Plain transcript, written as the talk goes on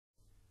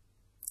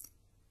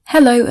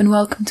Hello and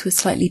welcome to a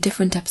slightly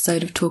different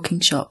episode of Talking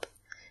Shop.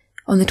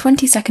 On the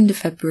 22nd of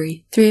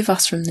February, three of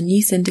us from the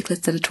new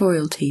Syndicalist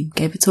editorial team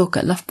gave a talk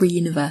at Loughborough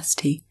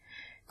University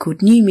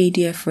called New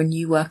Media for a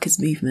New Workers'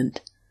 Movement.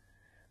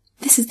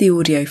 This is the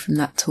audio from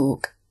that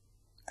talk.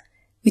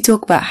 We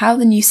talk about how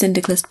the new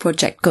Syndicalist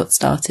project got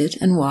started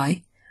and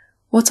why,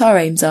 what our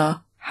aims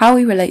are, how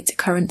we relate to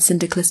current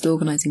Syndicalist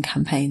organising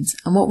campaigns,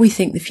 and what we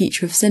think the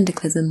future of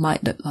syndicalism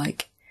might look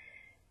like.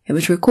 It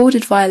was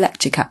recorded via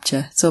lecture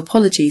capture, so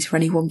apologies for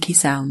any wonky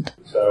sound.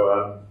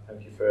 So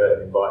thank you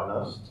for inviting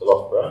us to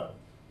Loughborough.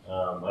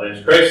 My name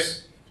is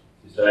Chris,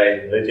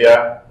 today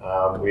Lydia.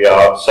 We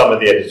are some of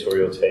the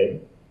editorial team.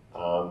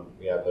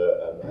 We have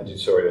an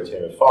editorial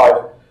team of 5,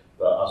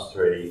 but us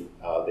 3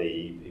 are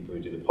the people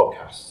who do the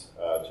podcast,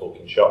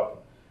 Talking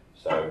Shop.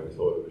 So we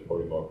thought it was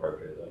probably more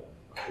appropriate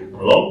that we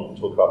come along and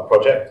talk about the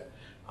project.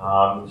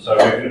 So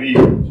we're going to be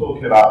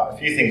talking about a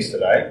few things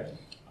today.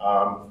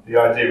 The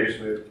idea is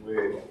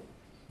we're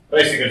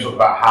basically going to talk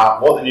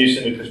about what the new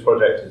Syndicalist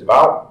project is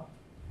about,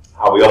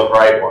 how we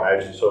operate, what our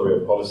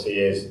editorial policy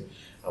is,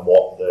 and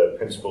what the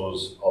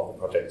principles of the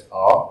project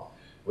are.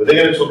 We're then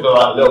going to talk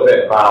a little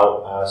bit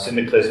about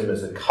syndicalism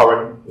as a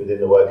current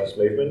within the workers'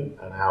 movement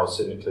and how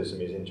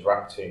syndicalism is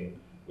interacting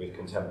with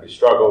contemporary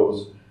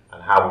struggles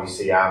and how we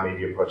see our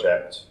media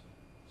project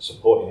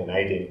supporting and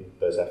aiding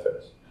those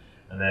efforts.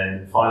 And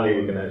then finally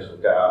we're going to sort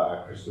of get out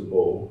our crystal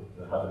ball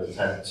and have an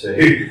attempt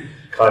to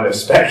kind of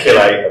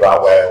speculate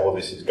about where all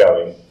this is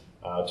going.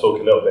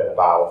 Talk a little bit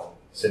about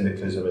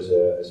syndicalism as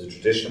a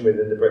tradition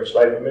within the British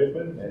labour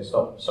movement. It's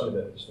not something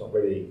that's not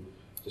really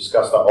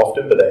discussed that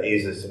often, but there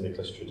is a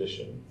syndicalist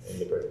tradition in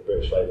the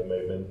British labour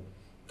movement,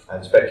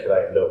 and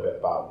speculate a little bit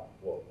about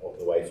what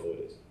the way forward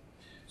is.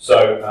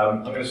 So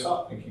I'm going to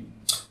start thinking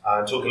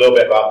and talk a little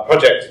bit about the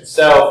project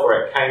itself,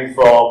 where it came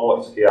from,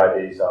 what its key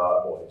ideas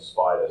are, what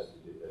inspired us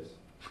to do this.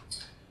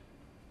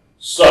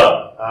 So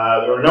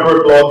there are a number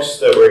of blogs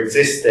that were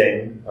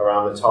existing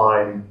around the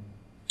time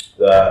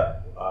that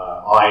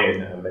I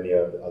and many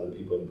other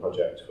people in the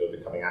project were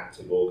becoming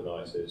active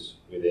organisers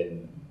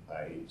within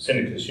a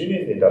syndicalist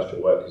union, the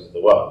Industrial Workers of the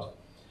World.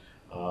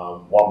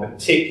 One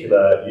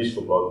particular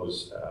useful blog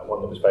was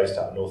one that was based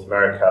out of North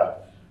America,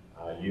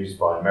 used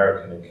by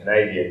American and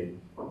Canadian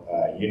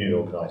union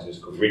organisers,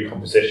 called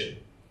Recomposition.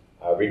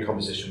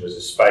 Recomposition was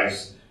a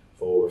space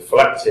for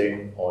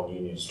reflecting on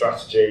union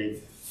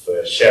strategy,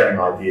 for sharing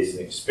ideas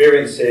and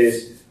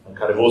experiences, and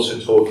kind of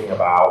also talking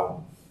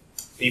about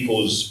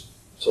people's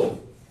sort of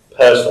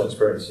personal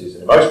experiences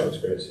and emotional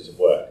experiences of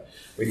work.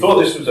 We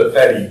thought this was a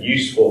fairly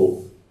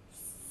useful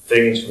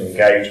thing to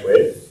engage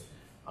with.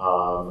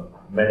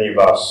 Many of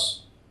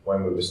us,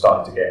 when we were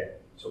starting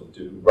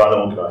to run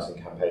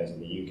organising campaigns in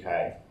the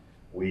UK,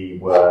 we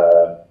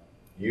were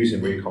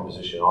using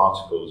recomposition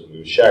articles and we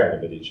were sharing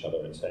them with each other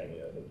and saying,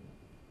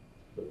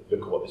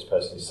 look at what this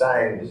person is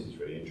saying, this is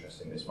really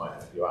interesting, this might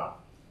help you out.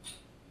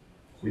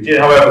 We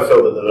did, however,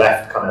 feel that the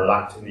left kind of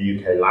lacked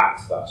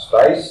that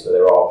space, so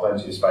there are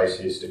plenty of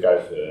spaces to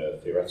go for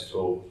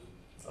theoretical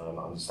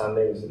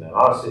understandings and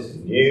analysis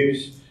and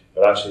news,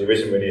 but actually there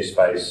isn't really a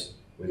space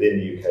within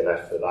the UK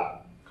left for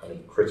that kind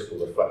of critical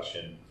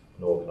reflection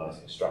and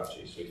organising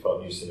strategy. So we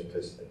felt New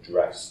Syndicalist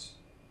addressed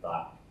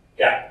that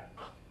gap.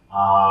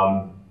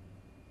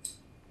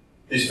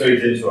 This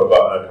feeds into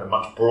a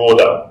much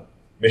broader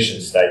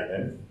mission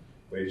statement,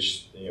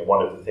 which,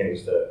 one of the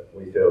things that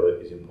we feel that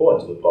is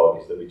important to the blog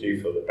is that we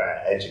do feel that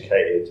better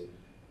educated,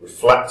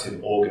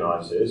 reflective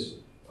organisers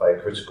play a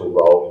critical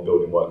role in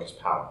building workers'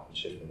 power and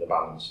shifting the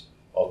balance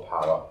of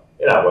power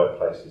in our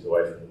workplaces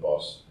away from the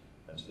boss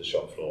and to the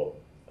shop floor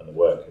and the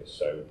workers.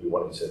 So we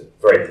wanted to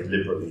very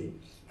deliberately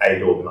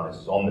aid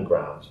organisers on the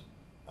ground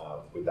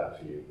with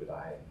that view, with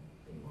that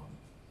aim in mind.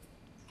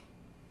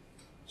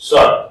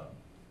 So,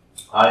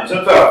 in terms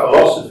of our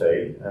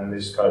philosophy, and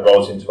this kind of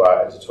rolls into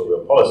our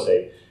editorial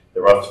policy,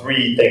 there are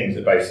 3 things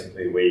that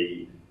basically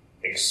we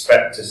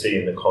expect to see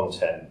in the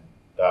content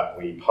that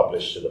we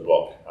publish to the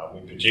blog.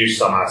 We produce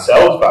some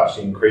ourselves, but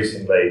actually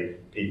increasingly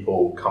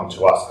people come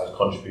to us as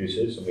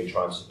contributors and we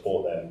try and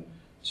support them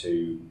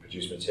to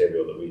produce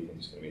material that we think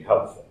is going to be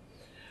helpful.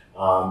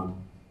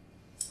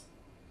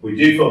 We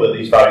do feel that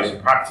these values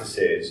and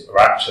practices are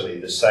actually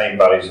the same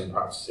values and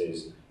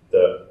practices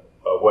that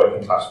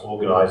working class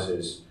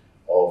organisers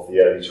of the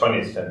early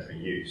 20th century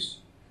used.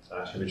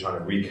 And actually we're trying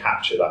to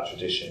recapture that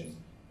tradition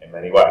in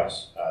many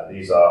ways.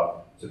 These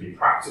are to be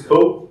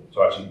practical,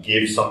 to actually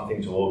give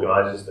something to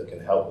organisers that can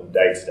help them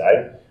day to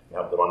day, and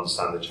help them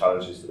understand the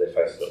challenges that they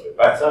face a little bit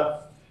better,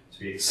 to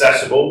be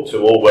accessible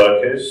to all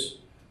workers,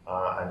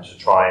 and to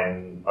try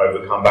and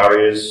overcome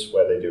barriers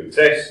where they do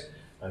exist,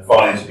 and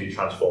finally to be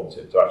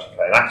transformative, to actually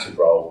play an active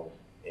role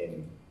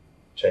in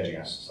changing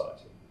our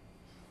society.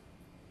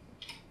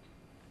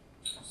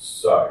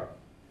 So,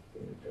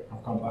 I'll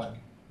come back.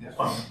 Yeah,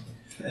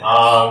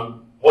 fine.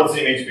 What does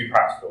it mean to be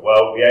practical?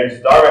 Well, we aim to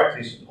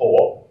directly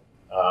support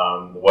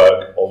the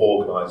work of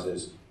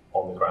organisers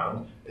on the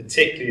ground,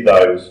 particularly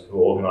those who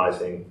are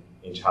organising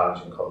in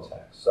challenging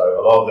contexts. So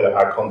a lot of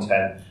our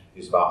content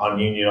is about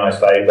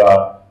ununionised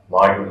labour,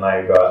 migrant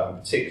labour, and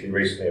particularly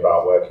recently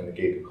about work in the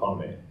gig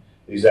economy.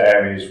 These are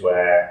areas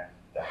where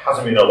there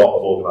hasn't been a lot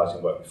of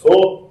organising work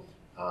before,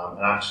 and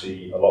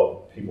actually a lot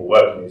of people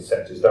working in these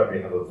sectors don't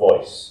really have a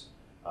voice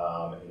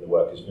in the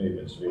workers'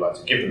 movement. So we like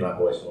to give them that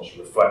voice and also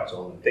reflect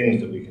on the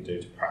things that we can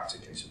do to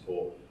practically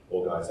support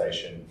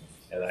organisation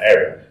in that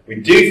area. We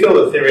do feel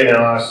that theory and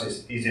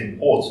analysis is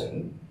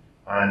important,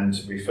 and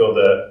we feel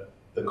that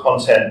the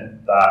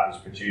content that is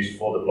produced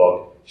for the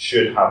blog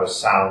should have a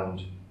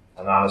sound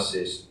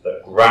analysis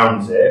that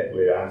grounds it.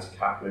 We're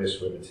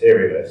anti-capitalists, we're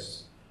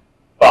materialists,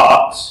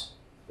 but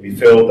we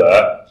feel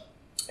that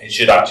it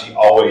should actually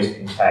always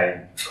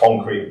contain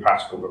concrete and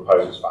practical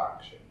proposals for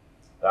action.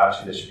 That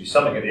actually there should be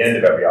something at the end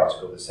of every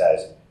article that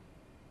says,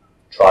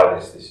 try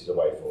this, this is a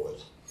way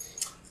forward.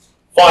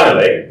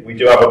 Finally, we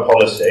do have a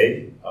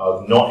policy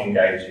of not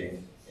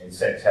engaging in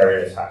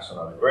sectarian attacks on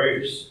other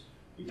groups.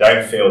 We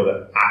don't feel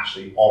that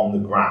actually on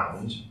the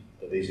ground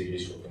that these are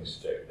useful things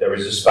to do. There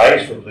is a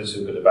space for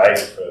political debate,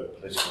 for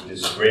political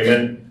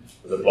disagreement,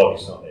 but the blog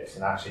is not this.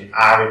 And actually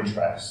our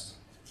interest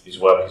is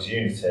workers'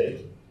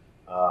 unity,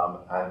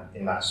 and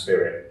in that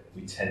spirit,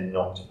 we tend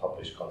not to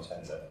publish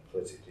content that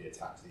politically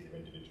attacks either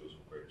individuals or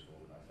groups or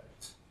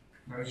organisations.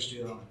 No, we just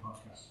do that on the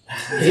podcast.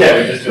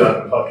 Yeah, we just do that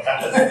on the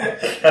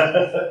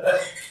podcast.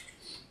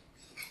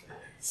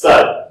 So,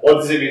 what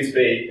does it mean to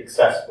be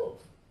accessible?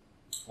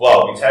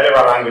 Well, we tailor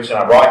our language and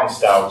our writing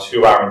style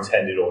to our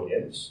intended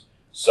audience.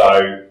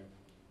 So,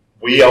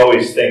 we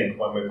always think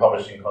when we're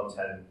publishing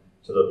content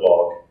to the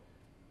blog,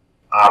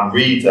 our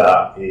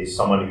reader is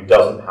someone who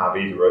doesn't have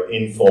either an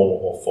informal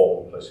or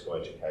formal political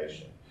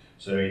education.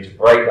 So we need to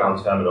break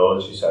down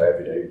terminology so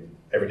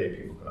everyday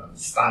people can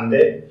understand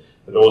it,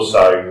 but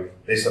also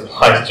this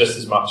applies just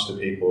as much to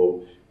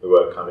people who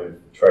are kind of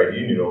trade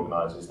union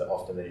organisers, that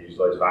often they use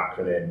loads of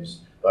acronyms,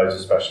 loads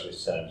of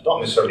specialist terms, not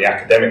necessarily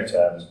academic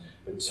terms,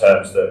 but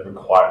terms that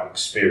require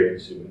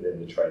experience within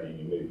the trade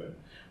union movement.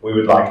 We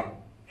would like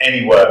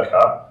any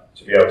worker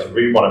to be able to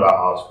read one of our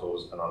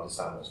articles and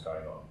understand what's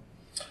going on.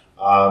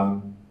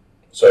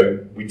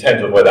 So we tend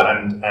to avoid that,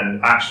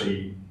 and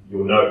actually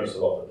you'll notice a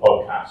lot of the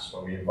podcasts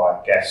when we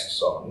invite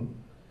guests on,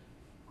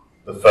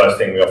 the first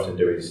thing we often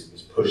do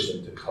is push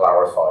them to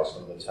clarify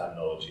some of the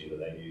terminology that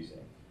they're using,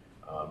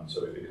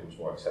 so it becomes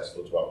more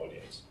accessible to our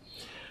audience.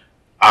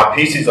 Our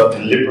pieces are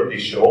deliberately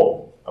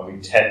short, and we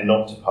tend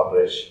not to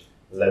publish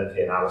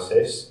lengthy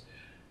analysis.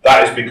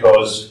 That is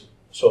because,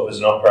 sort of as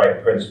an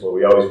operating principle,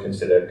 we always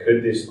consider,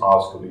 could this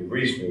article be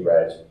reasonably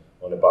read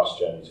on a bus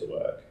journey to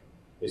work?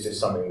 Is this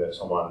something that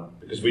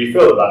because we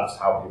feel that that's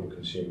how people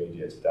consume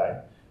media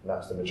today, and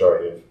that's the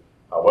majority of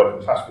how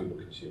working class people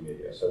consume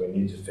media, so we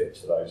need to fit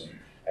to those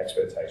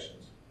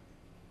expectations.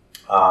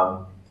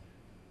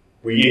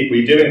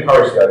 We do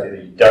encourage the idea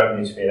that you don't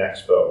need to be an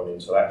expert or an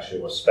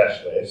intellectual or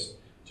specialist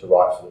to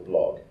write for the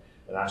blog,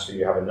 and actually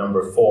you have a number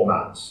of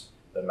formats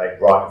that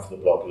make writing for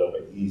the blog a little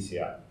bit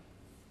easier.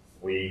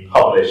 We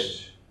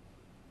published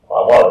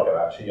quite a while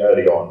ago, actually,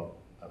 early on,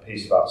 a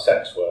piece about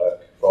sex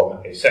work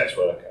from a sex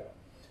worker.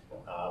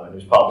 And it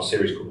was part of a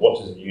series called What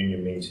Does a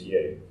Union Mean to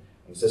You?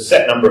 And it's a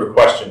set number of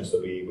questions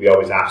that we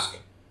always ask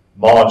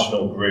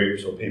marginal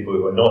groups or people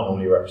who are not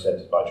normally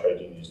represented by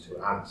trade unions to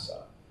answer.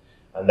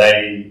 And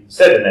they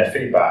said in their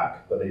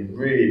feedback that they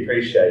really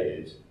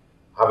appreciated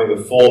having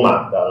a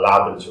format that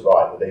allowed them to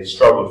write, that they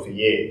struggled for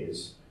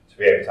years to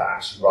be able to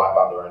actually write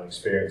about their own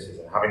experiences,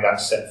 and having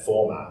that set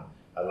format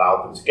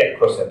allowed them to get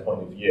across their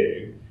point of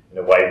view in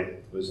a way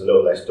that was a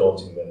little less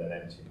daunting than an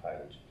empty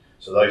page.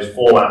 So those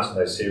formats and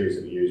those series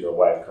that we use are a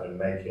way of kind of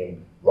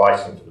making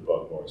writing for the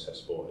blog more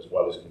accessible as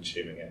well as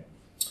consuming it.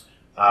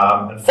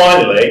 And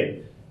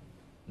finally,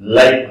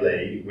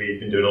 lately we've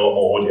been doing a lot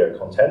more audio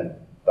content.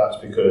 That's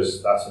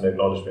because that's an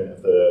acknowledgement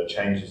of the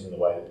changes in the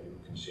way that people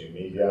consume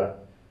media.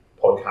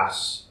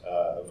 Podcasts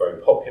are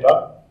very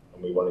popular,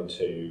 and we wanted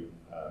to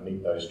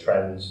meet those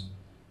trends.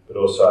 But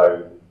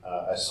also,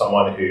 as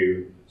someone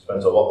who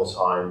spends a lot of the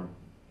time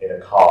in a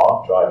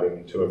car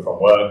driving to and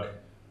from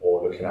work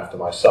or looking after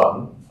my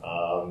son,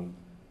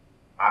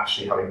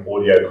 actually having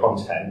audio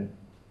content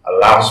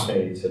allows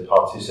me to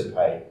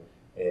participate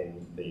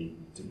in the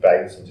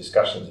debates and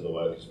discussions of the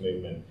workers'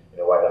 movement in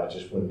a way that I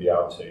just wouldn't be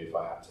able to if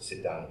I had to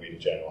sit down and read a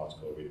journal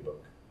article or read a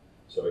book.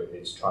 So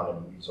it's trying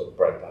to sort of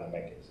break down and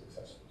make it as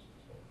accessible as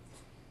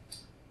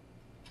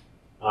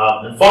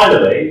possible. And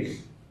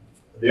finally,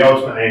 the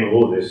ultimate aim of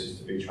all of this is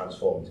to be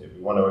transformative.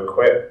 We want to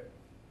equip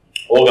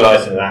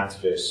organising and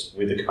activists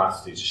with the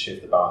capacity to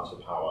shift the balance of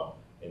power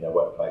in their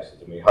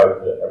workplaces, and we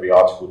hope that every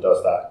article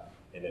does that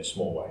in a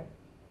small way.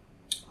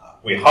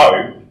 We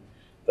hope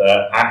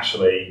that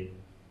actually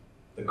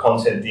the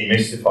content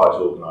demystifies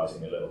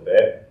organising a little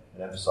bit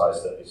and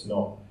emphasises that it's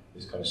not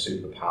this kind of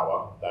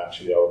superpower, that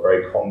actually there are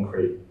very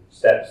concrete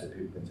steps that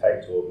people can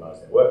take to organise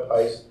their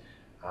workplace,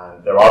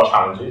 and there are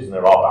challenges and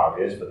there are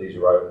barriers, but these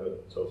are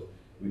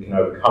we can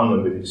overcome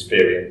them with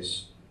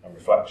experience and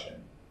reflection.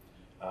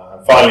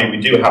 And finally, we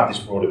do have this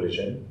broader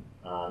vision,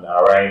 and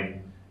our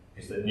aim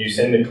is that New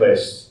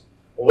Syndicalist,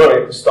 although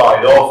it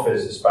started off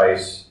as a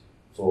space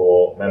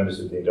for members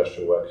of the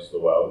industrial workers of the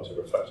world to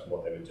reflect on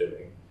what they were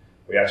doing.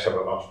 We actually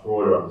have a much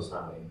broader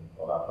understanding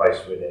of our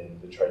place within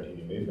the trade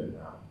union movement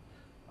now.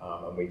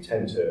 And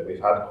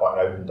we've had quite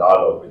an open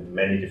dialogue with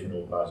many different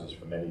organisers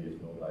from many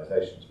different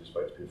organisations. We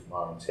spoke to people from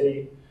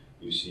R&T,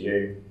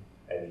 UCU,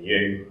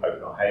 NEU,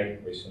 Hope Not Hate,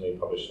 recently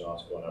published an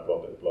article on our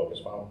blog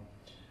as well.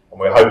 And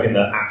we're hoping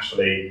that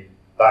actually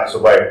that's a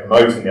way of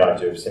promoting the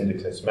idea of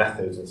syndicalist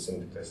methods and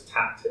syndicalist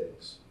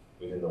tactics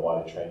within the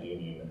wider trade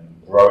union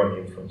and growing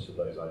the influence of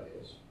those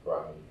ideas for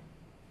our movement.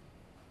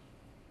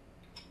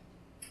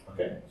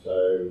 Okay,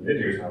 so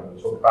Lydia is now going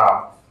to talk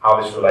about how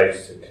this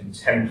relates to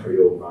contemporary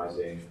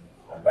organising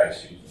and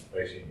base unions.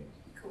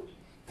 Cool.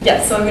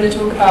 Yeah, so I'm going to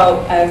talk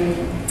about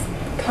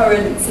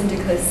current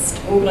syndicalist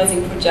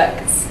organising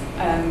projects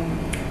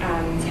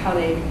and how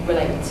they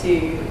relate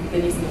to the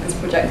New Syndicalist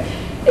project.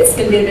 It's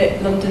going to be a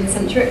bit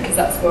London-centric because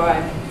that's where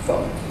I'm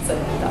from, so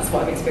that's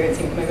what I'm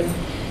experiencing at the moment.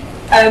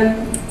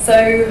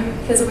 So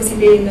there's obviously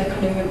been a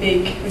kind of a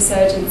big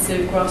resurgence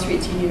of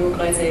grassroots union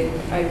organising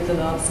over the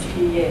last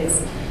few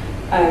years.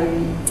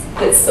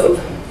 That's sort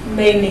of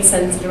mainly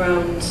centred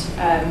around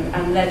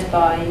and led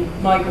by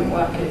migrant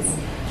workers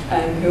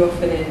who are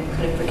often in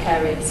kind of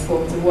precarious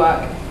forms of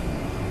work.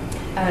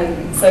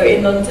 So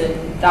in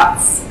London,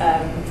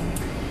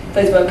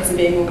 those workers are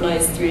being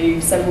organised through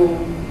several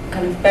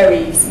kind of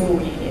very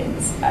small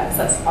unions. So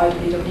that's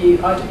IWW,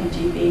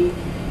 IWGB,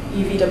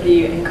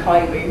 UVW and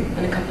CAIWU,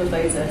 and a couple of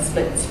those are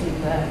split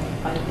from the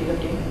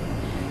IWW,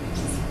 which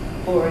is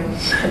boring.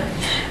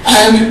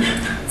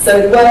 So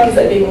the workers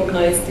that are being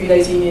organised through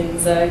those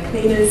unions are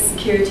cleaners,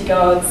 security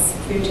guards,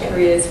 food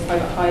couriers,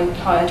 private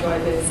hire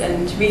drivers,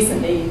 and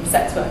recently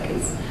sex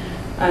workers,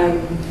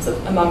 sort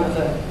of among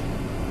other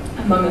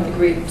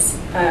groups.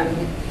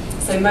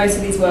 So most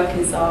of these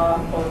workers are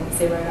on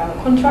 0-hour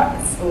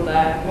contracts, or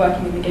they're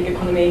working in the gig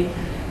economy.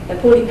 They're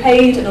poorly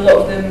paid, and a lot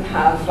of them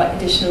have like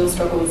additional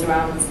struggles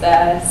around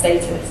their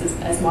status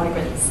as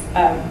migrants,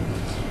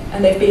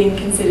 and they've been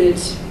considered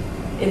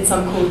in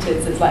some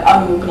quarters as like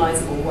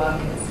unorganisable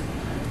workers.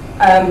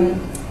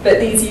 But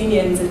these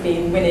unions have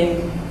been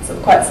winning sort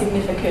of quite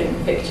significant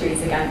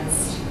victories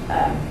against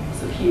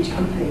sort of huge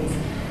companies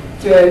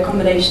through a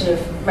combination of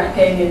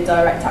repping and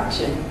direct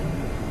action.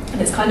 And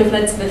it's kind of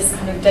led to this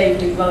kind of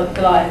David and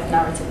Goliath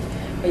narrative,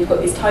 where you've got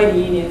these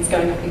tiny unions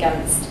going up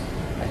against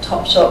a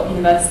Topshop,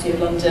 University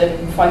of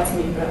London, fighting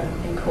over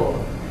in court.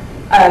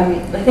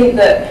 I think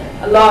that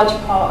a large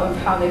part of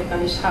how they've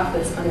managed to have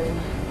this kind of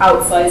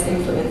outsized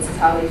influence is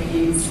how they've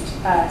used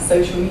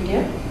social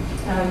media.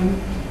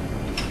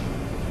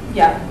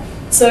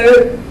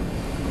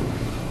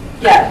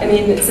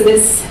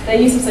 Their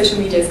use of social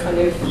media has kind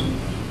of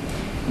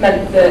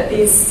meant that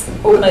these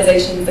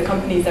organisations, the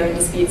companies they're in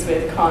disputes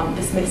with, can't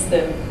dismiss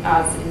them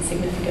as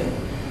insignificant.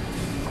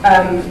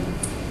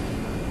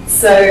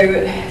 So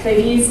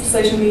they've used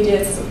social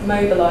media to sort of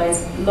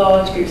mobilise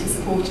large groups of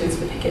supporters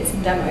for pickets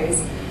and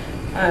demos.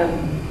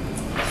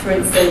 For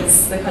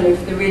instance,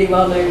 the really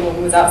well-known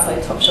one was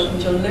outside Topshop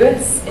and John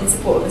Lewis in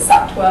support of a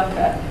sacked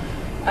worker,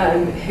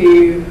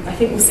 who I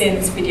think we'll see in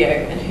this video,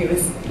 and who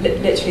was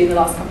literally in the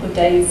last couple of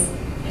days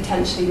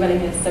potentially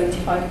winning a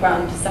 75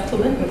 grand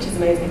settlement, which is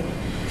amazing.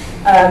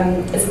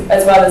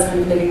 As well as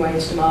kind of living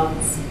wage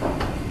demands.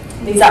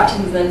 These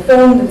actions are then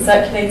filmed and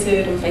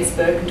circulated on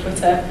Facebook and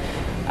Twitter,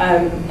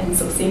 and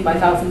sort of seen by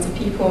thousands of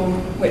people,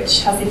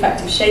 which has the effect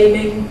of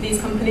shaming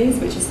these companies,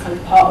 which is kind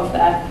of part of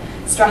their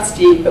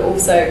strategy, but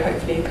also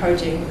hopefully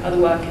encouraging other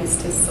workers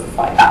to sort of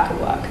fight back at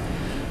work.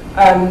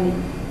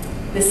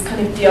 This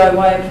kind of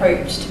DIY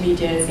approach to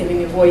media is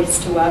giving a voice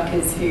to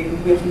workers who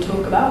we often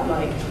talk about,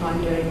 like I'm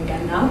doing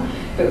again now,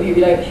 but who we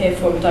don't hear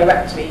from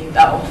directly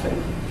that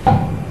often.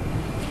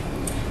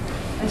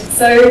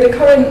 So the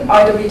current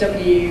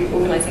IWW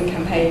organising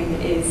campaign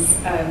is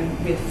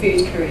with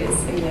food couriers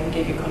in the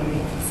gig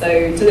economy.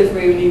 So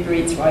delivery and Uber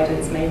Eats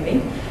riders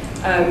mainly.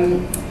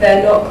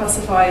 They're not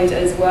classified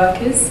as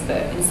workers,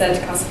 but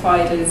instead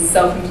classified as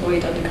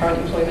self-employed under current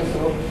employment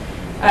law.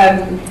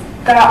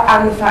 That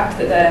and the fact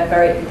that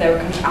they're a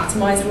kind of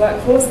atomised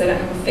workforce, they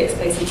don't have a fixed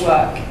place of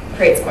work,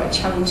 creates quite a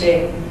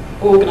challenging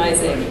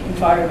organising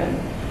environment.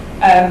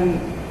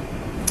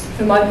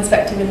 From my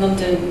perspective in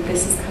London,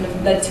 this has kind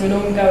of led to an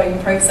ongoing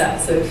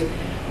process of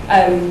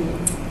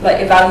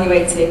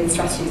evaluating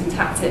strategies and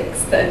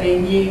tactics that are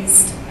being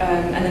used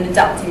and then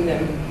adapting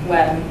them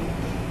when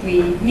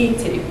we need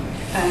to.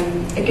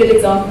 A good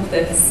example of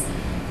this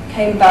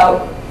came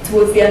about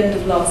towards the end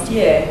of last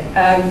year.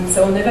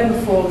 So on November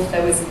 4th,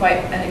 there was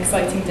quite an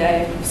exciting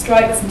day of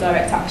strikes and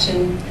direct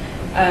action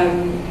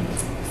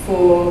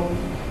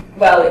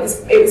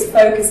it was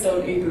focused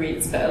on Uber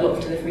Eats, but a lot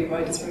of delivery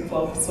riders were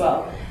involved as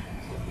well.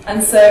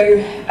 And so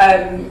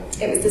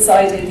it was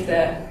decided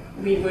that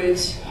we would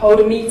hold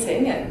a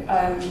meeting at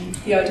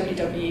the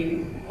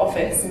IWW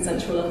office in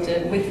central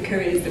London with the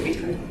couriers that we'd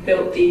kind of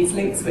built these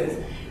links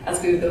with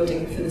as we were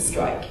building for the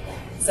strike.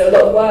 So a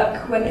lot of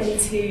work went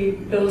into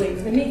building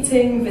for the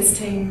meeting,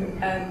 visiting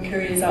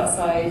couriers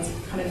outside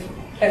kind of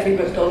every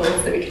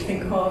McDonald's that we could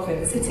think of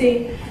in the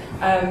city,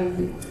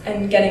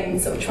 and getting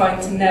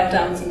trying to nail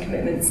down some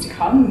commitments to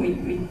come.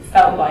 We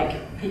felt like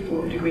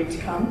people had agreed to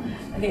come.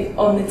 I think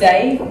on the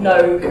day,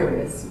 no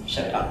couriers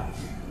showed up.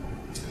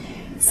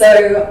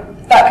 So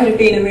that could have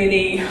been a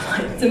really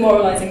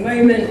demoralising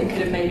moment and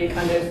could have maybe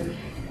kind of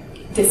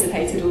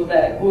dissipated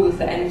all of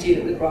the energy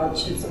that the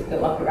branch had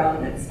built up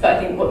around this. But I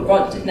think what the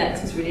branch did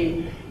next was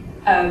really,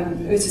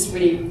 it was just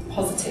really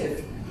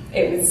positive.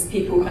 It was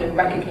people kind of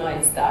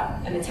recognised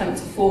that an attempt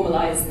to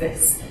formalise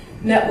this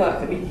network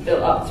that we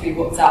built up through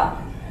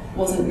WhatsApp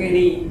wasn't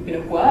really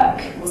going to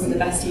work, wasn't the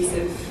best use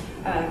of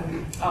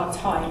our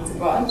time as a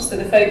branch. So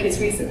the focus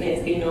recently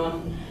has been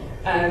on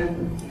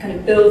kind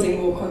of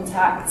building more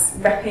contacts,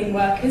 repping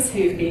workers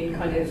who've been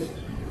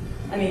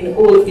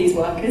all of these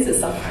workers are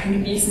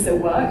suffering abuses at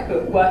work,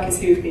 but workers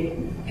who've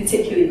been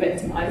particularly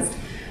victimised,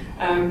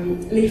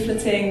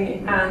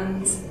 leafleting,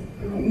 and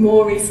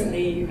more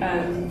recently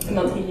a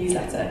monthly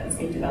newsletter has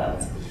been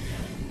developed.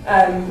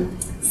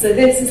 So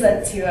this has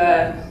led to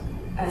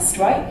another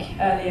strike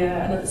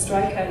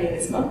earlier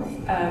this month,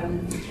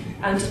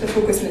 and just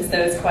before Christmas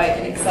there was quite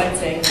an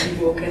exciting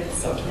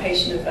raucous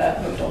occupation of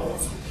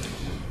McDonald's.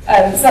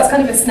 So that's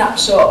kind of a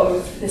snapshot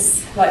of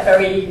this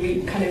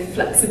very kind of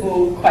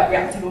flexible, quite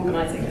reactive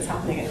organising that's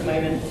happening at the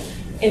moment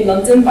in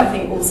London, but I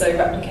think also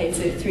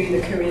replicated through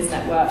the couriers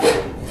network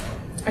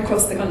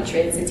across the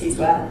country in cities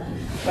where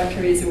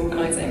couriers are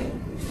organising.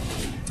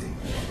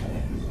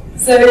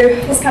 So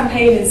this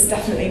campaign is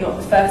definitely not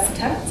the first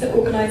attempt at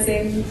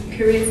organising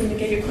couriers in the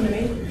gig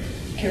economy.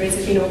 Couriers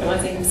have been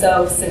organising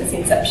themselves since the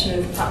inception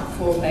of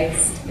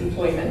platform-based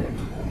employment.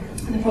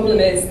 And the problem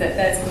is that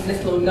there's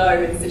little or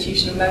no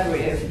institutional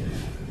memory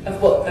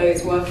of what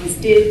those workers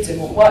did and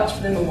what worked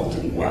for them and what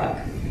didn't work.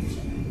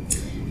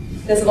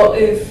 There's a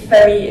lot of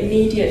very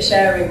immediate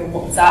sharing on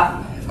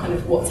WhatsApp of kind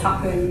of what's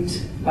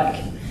happened,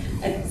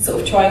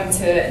 and trying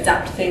to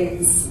adapt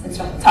things and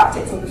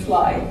tactics on the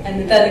fly,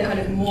 and then a kind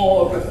of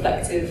more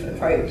reflective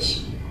approach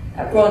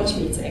at branch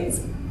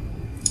meetings.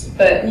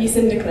 But New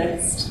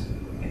Syndicalist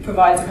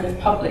provides a kind of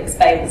public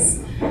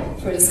space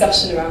for a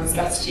discussion around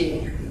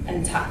strategy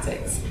and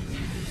tactics.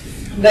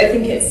 I don't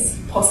think it's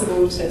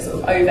possible to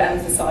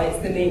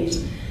overemphasise the need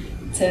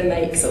to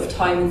make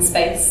time and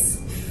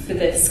space for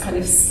this kind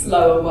of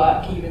slower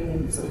work, even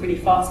in really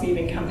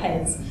fast-moving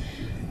campaigns.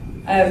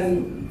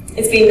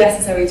 It's been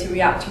necessary to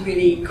react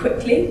really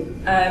quickly.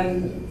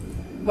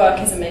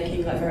 Workers are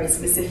making very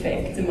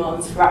specific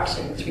demands for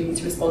action which we need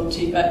to respond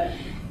to, but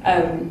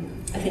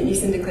I think New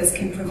Syndicalists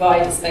can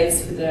provide a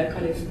space for the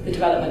the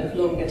development of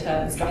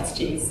longer-term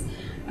strategies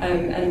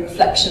and a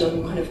reflection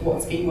on kind of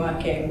what's been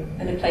working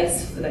and a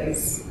place for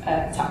those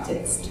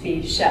tactics to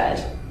be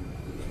shared.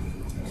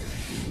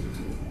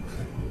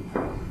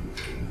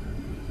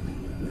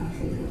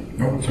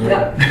 Oh, sorry.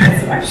 Yeah,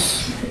 that's all right.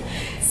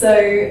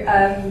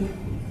 So.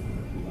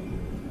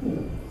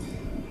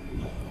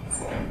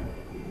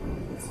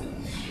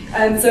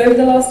 So over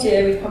the last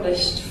year we've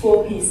published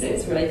 4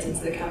 pieces related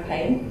to the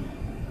campaign,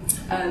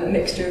 a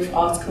mixture of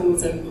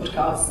articles and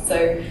podcasts.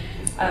 So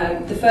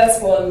the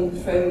first one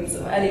from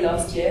early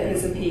last year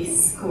is a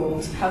piece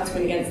called How to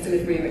Win Against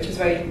Delivery, which was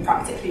very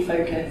practically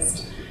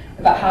focused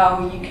about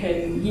how you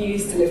can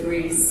use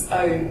Delivery's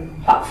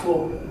own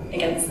platform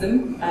against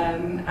them,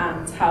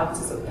 and how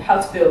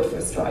to build for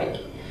a strike.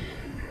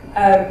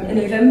 In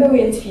November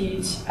we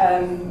interviewed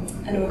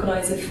an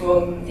organiser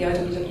from the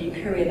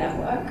IWW Courier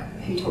Network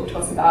who talked to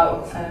us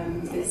about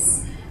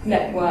this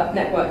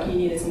network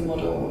unionism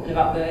model and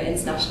about the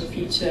international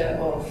future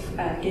of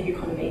gig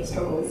economy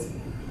struggles.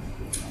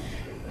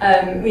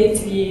 We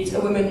interviewed a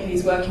woman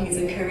who's working as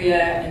a courier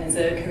and as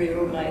a courier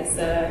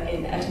organiser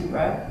in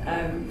Edinburgh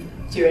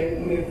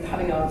when we were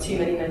having our Too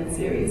Many Men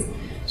series.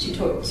 She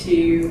talked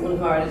to one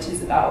of our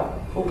editors about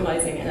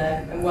organising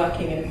and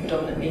working in a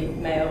predominantly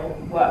male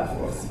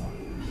workforce.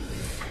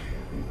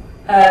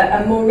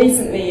 And more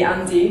recently,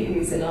 Andy,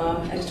 who's in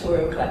our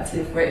editorial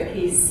collective, wrote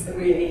a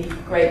really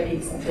great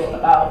piece, I thought,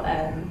 about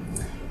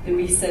the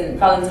recent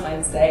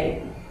Valentine's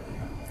Day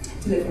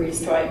delivery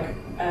strike,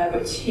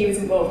 which he was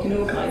involved in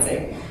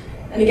organising.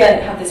 And again,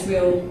 it had this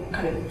real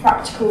kind of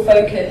practical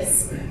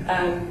focus,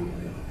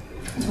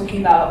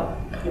 talking about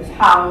kind of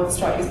how the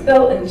strike was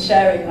built and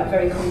sharing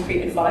very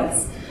concrete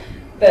advice.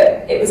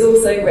 But it was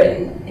also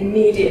written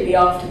immediately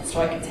after the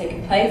strike had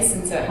taken place,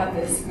 and so it had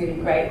this really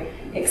great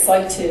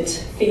excited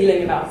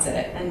feeling about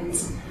it, and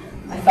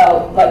I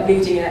felt like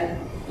reading it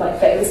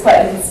that it was quite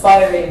an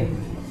inspiring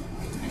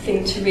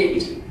thing to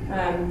read.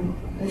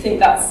 I think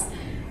that's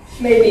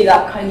maybe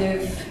that kind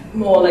of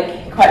more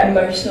quite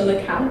emotional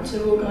account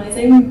of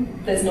organising.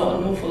 There's not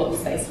an awful lot of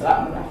space for that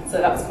on there,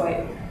 so I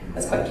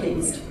was quite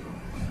pleased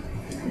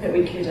that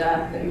we could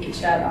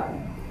share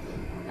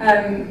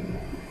that.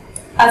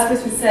 As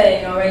Chris was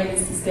saying, our aim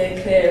is to steer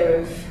clear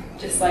of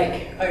just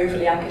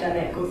overly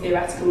academic or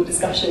theoretical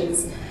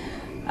discussions,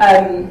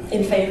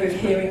 in favour of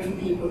hearing from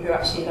people who are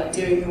actually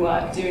doing the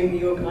work, doing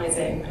the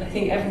organising. And I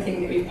think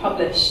everything that we've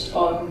published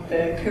on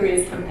the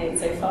Couriers campaign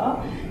so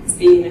far has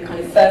been a kind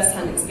of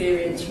first-hand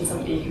experience from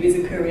somebody who is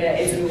a courier,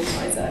 is an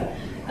organiser,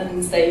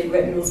 and they've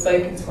written or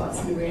spoken to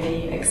us in a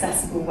really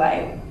accessible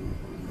way.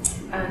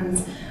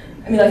 And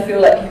I mean, I feel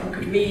like people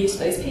could read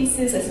those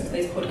pieces, listen to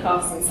those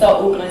podcasts, and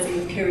start organising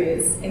with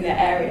careers in their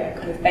area,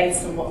 kind of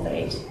based on what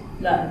they'd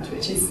learned,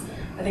 which is,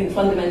 I think,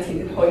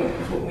 fundamentally the point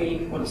of what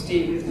we want to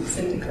do with the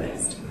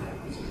Syndicalist.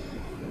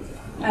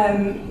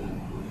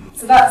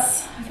 So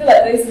that's, I feel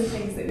like those are the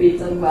things that we've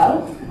done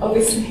well.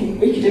 Obviously,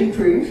 we could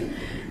improve.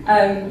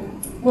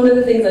 One of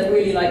the things I'd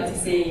really like to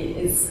see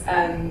is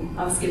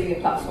us giving a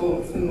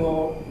platform for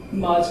more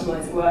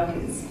marginalised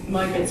workers,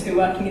 migrants who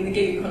are working in the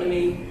gig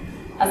economy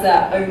as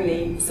their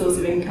only source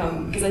of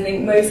income, because I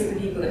think most of the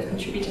people that have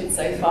contributed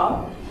so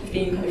far have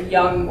been kind of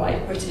young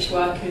white British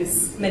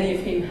workers, many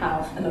of whom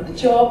have another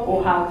job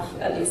or have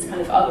at least kind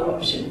of other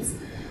options.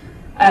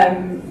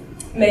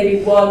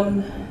 Maybe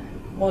one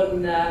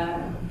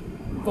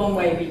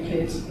way we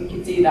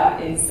could do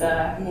that is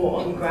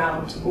more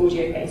on-ground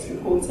audio-based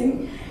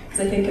reporting.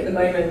 Because I think at the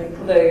moment,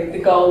 although the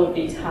goal would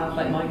be to have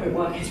like migrant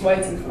workers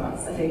writing for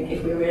us, I think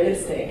if we're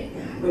realistic,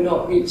 we're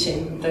not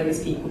reaching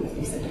those people with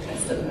the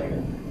Syndicalist at the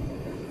moment.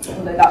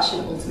 Although that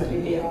should ultimately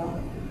be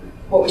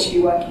what we should be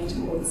working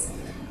towards.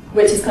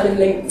 Which is kind of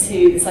linked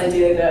to this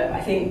idea that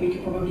I think we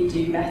could probably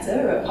do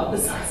better at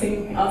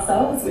publicising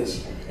ourselves,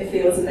 which it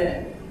feels a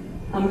bit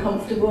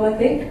uncomfortable, I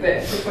think,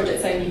 but the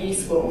project's only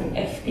useful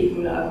if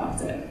people know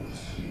about it.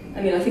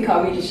 I mean, I think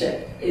our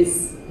readership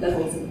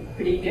levels are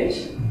pretty good,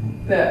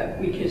 but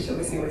we could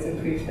obviously always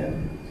improve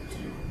them.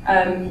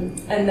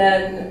 And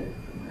then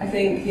I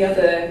think the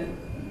other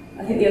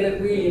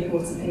really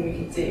important thing we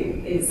could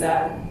do is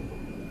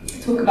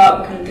talk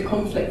about the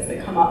conflicts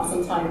that come up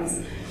sometimes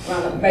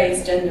around like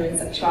race, gender and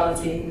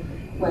sexuality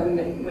when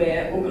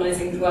we're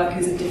organising with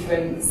workers of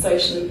different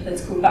social and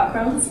political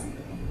backgrounds.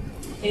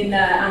 In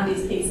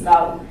Andy's piece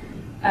about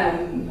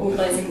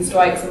organising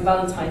strikes on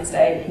Valentine's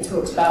Day, he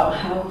talked about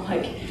how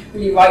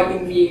really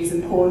right-wing views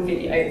and porn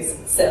videos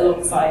sit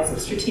alongside sort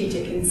of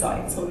strategic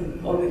insights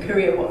on the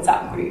career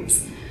WhatsApp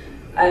groups.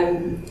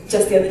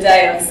 Just the other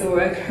day I saw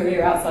a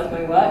career outside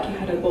my work. He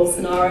had a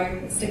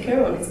Bolsonaro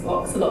sticker on his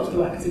box. A lot of the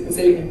workers are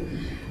Brazilian.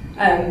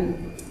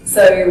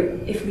 So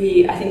I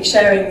think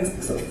sharing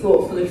sort of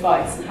thoughtful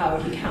advice on how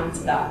we can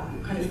counter that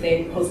kind of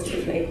thing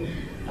positively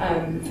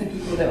for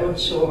people that are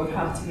unsure of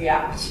how to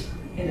react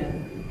in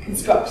a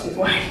constructive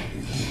way.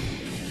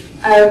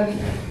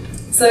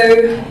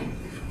 So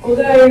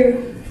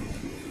although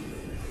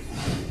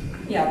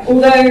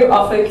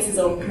our focus is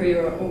on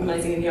career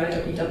organising in the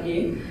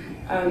IWW,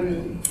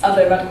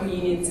 other radical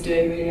unions are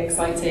doing really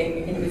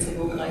exciting, innovative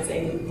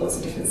organising in lots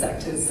of different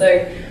sectors.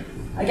 So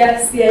I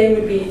guess the aim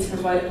would be to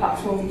provide a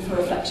platform for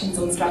reflections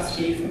on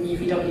strategy from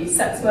UVW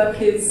sex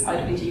workers,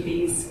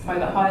 IWGBs,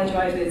 private hire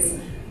drivers,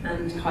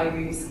 and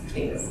Kairou's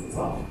cleaners as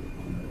well.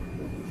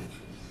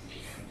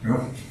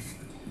 Yeah.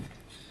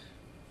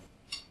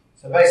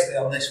 So basically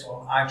on this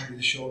one, I drew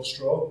the short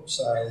straw,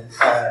 so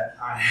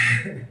I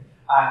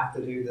have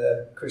to do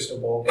the crystal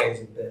ball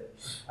gazing bit.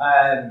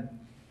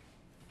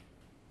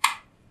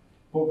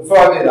 But before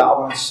I do that, I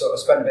want to sort of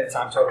spend a bit of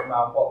time talking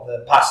about what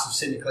the past of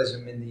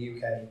syndicalism in the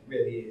UK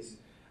really is.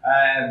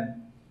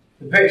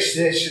 The British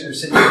tradition of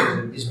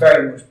syndicalism is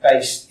very much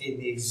based in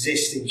the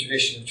existing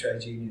tradition of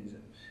trade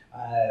unionism.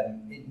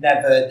 It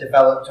never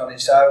developed on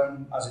its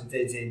own as it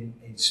did in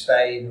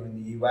Spain or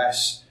in the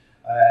US.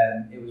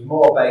 It was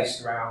more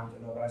based around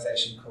an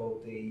organisation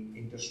called the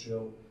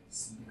Industrial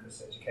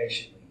Syndicalist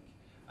Education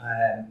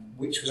League,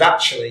 which was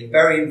actually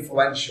very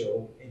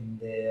influential in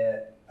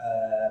the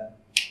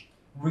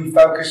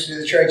refocus to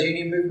the trade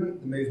union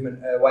movement, the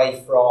movement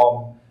away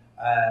from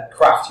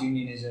craft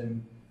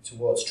unionism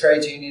towards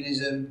trade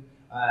unionism.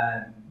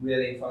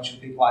 Really influential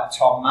people like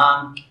Tom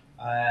Mann,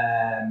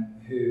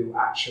 who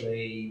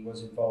actually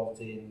was involved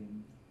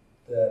in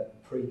the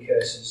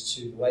precursors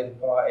to the Labour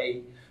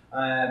Party.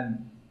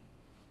 And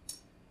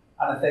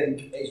I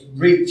think its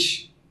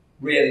reach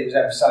really was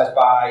emphasised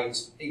by,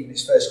 even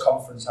its first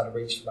conference had a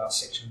reach of about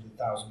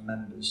 600,000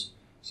 members.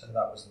 So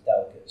that was the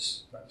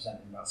delegates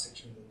representing about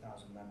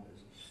 600,000 members.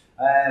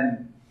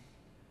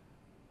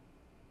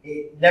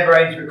 It never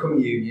aimed to become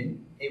a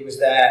union. It was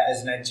there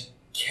as an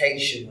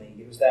education league.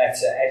 It was there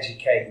to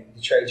educate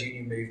the trade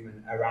union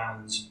movement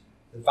around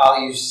the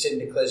values of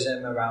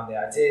syndicalism, around the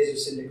ideas of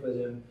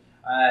syndicalism.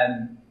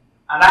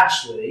 And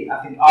actually, I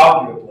think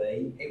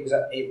arguably, it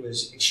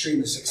was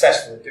extremely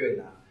successful at doing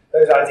that.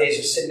 Those ideas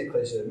of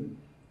syndicalism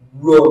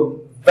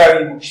run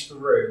very much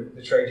through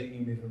the trade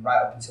union movement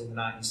right up until the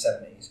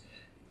 1970s.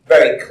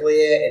 Very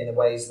clear in the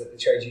ways that the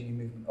trade union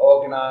movement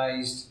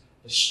organised.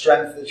 The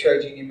strength of the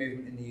trade union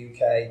movement in the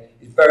UK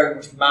is very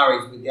much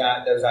married with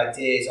those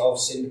ideas of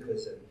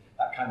syndicalism,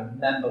 that kind of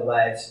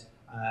member-led,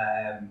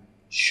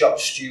 shop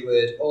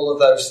steward, all of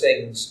those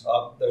things,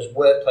 those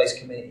workplace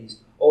committees,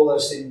 all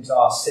those things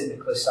are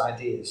syndicalist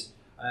ideas,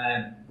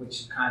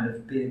 which have kind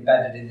of been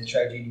embedded in the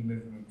trade union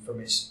movement from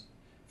its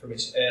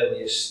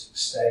earliest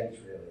stage,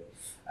 really.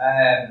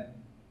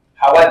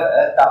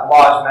 However, that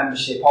large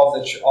membership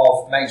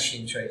of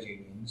mainstream trade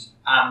unions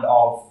and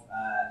of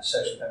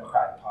social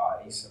democratic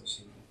parties,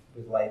 obviously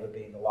with Labour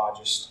being the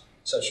largest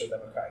social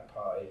democratic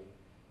party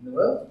in the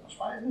world. That's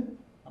right, isn't it?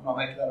 I'm not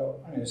making that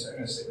up. I'm going to stick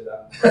with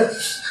that.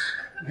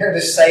 I'm going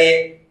to say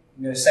it.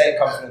 I'm going to say it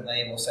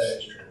confidently, and we'll say that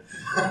it's true.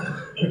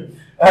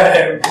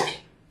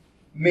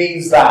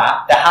 Means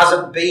that there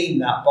hasn't been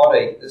that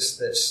body that's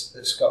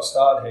got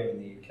started here in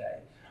the UK.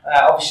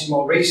 Obviously,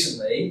 more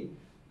recently,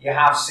 you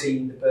have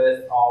seen the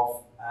birth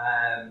of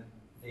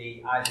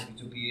the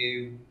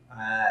IWW,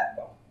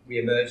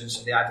 re-emergence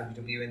of the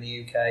IWW in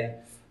the UK.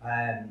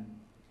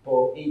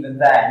 But even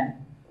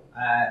then,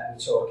 we're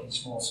talking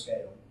small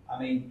scale. I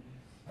mean,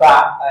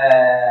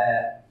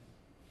 that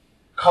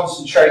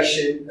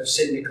concentration of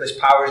syndicalist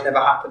power has never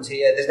happened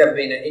here. There's never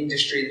been an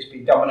industry that's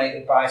been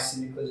dominated by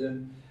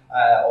syndicalism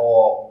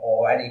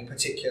or any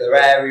particular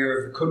area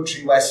of the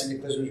country where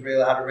syndicalism has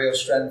really had a real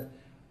strength.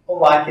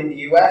 Unlike in the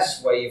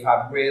US, where you've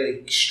had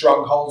really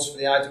strongholds for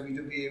the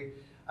IWW,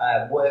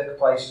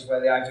 workplaces where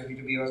the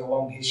IWW has a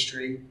long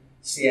history,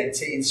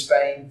 CNT in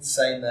Spain,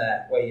 same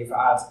there, where you've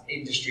had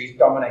industries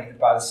dominated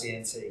by the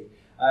CNT.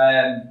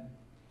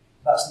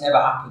 That's never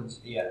happened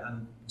here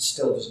and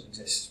still doesn't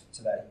exist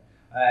today.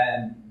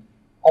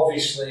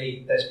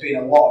 Obviously, there's been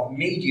a lot of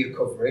media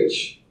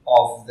coverage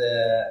of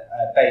the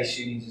base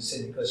unions and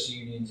syndicalist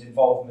unions'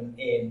 involvement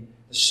in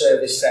the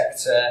service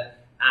sector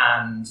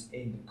and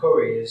in the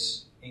courier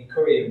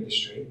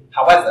industry.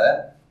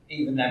 However,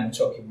 even then we're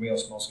talking real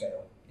small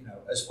scale. You know,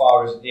 as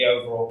far as the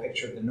overall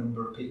picture of the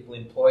number of people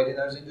employed in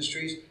those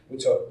industries, we're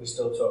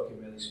still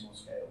talking really small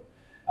scale.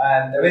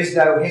 There is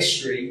no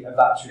history of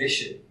that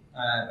tradition,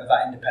 of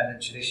that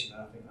independent tradition,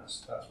 and I think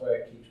that's where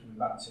it keeps coming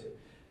back to.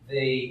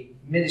 The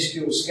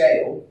minuscule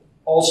scale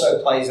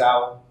also plays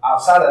out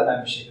outside of the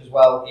membership as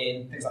well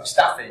in things like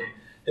staffing.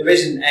 There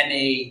isn't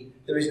any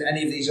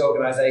of these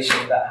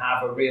organisations that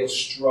have a real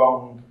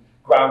strong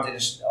ground in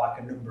like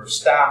a number of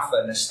staff,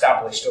 an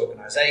established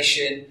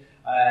organisation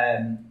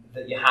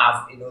that you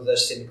have in other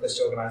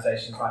syndicalist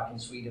organisations, like in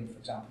Sweden, for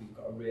example. You've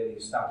got a really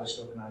established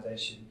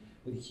organisation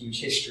with a huge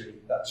history.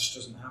 That just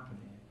doesn't happen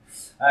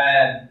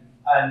here.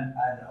 And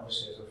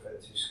obviously, as I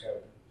referred to,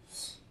 scope.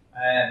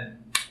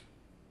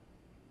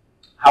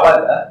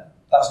 However,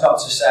 that's not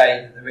to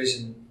say that there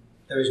isn't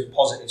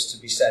positives to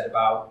be said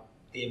about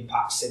the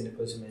impact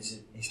syndicalism is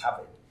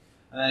having.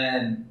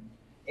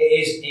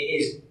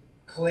 It is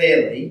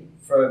clearly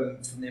from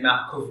the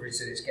amount of coverage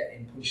that it's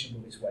getting punched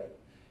above its weight.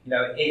 You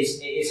know, it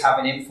is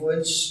having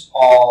influence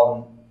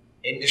on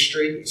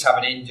industry. It's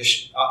having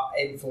influence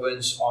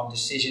on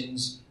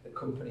decisions that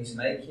companies are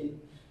making,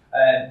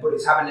 but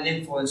it's having an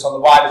influence on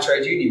the wider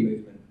trade union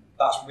movement.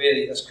 That's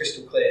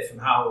crystal clear from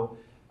how.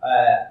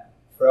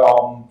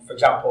 From, for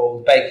example,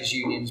 the Bakers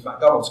Union's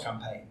McDonald's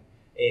campaign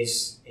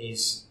is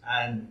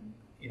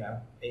you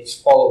know, it's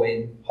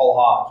following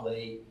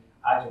wholeheartedly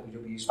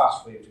IWW's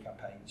fast food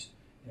campaigns.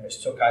 You know, it's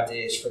took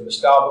ideas from the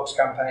Starbucks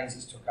campaigns,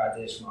 it's took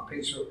ideas from our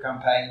Pizza Hut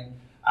campaign,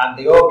 and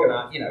the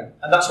organise, you know,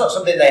 and that's not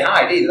something they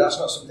hide either. That's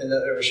not something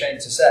that they're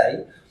ashamed to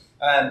say.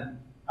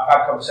 I've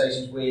had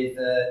conversations with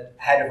the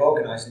head of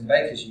organising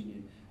Bakers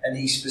Union, and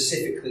he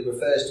specifically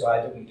refers to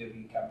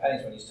IWW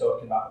campaigns when he's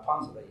talking about the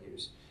plans that they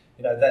use.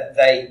 You know, that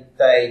they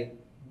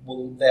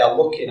are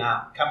looking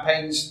at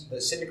campaigns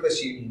that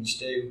syndicalist unions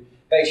do,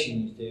 base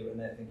unions do, and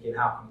they're thinking,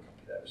 how can we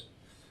copy those?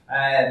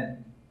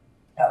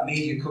 That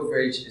media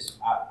coverage, as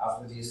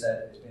Lydia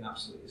said, has been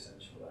absolutely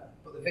essential there.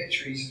 But the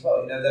victories as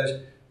well, you know,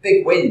 those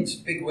big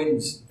wins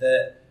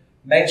that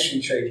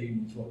mainstream trade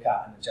unions look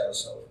at and are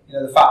jealous of. You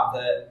know, the fact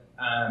that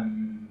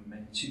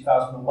in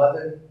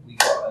 2011 we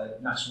got a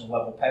national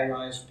level pay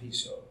rise for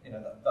Pizza Hut. You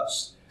know,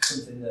 that's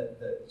something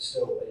that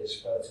still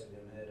is relatively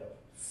unheard of.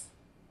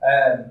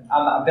 And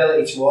that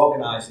ability to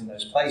organise in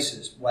those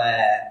places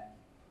where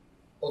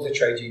other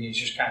trade unions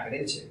just can't get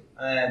into.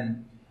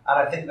 And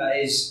I think that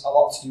is a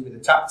lot to do with the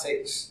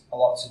tactics, a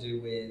lot to do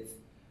with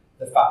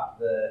the fact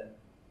that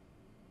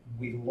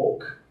we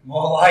look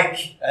more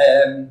like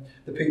the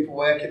people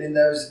working in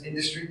those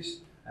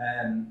industries.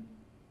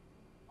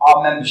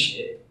 Our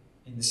membership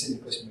in the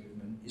syndicalist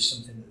movement is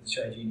something that the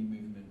trade union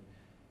movement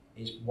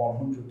is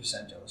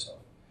 100% jealous of.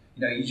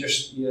 You know, you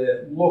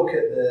look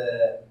at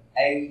the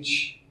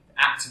age,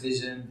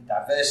 activism,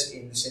 diversity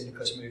in the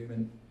syndicalist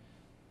movement.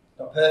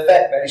 Not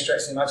perfect by any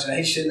stretch of the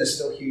imagination. There's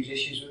still huge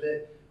issues with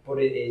it, but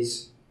it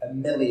is a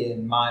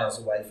million miles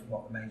away from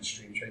what the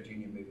mainstream trade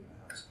union movement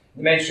has.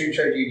 The mainstream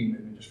trade union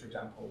movement, just for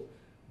example,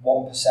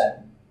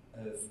 1%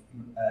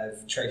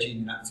 of trade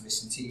union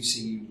activists and TUC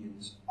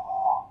unions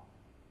are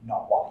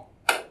not white.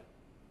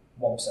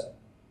 1%,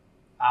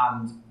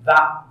 and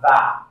that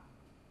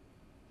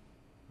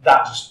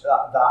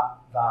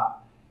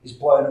is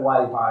blown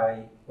away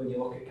by when you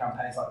look at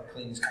campaigns like the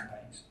cleaners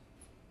campaigns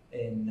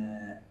in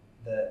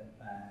the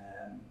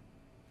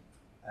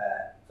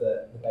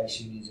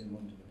base unions in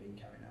London have been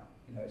carrying out.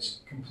 You know,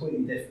 it's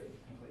completely different.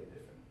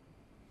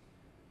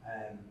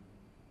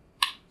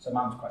 So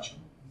mine's quite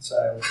short.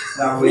 So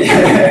now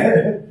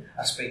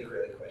I speak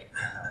really quick.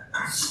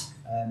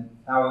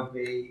 Now we'd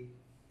be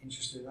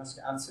interested in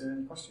answering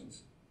any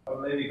questions. I've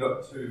maybe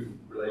got two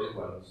related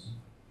ones.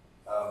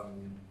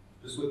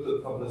 just with the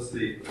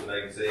publicity for the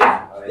magazine,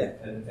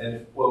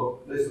 and well,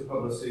 there's the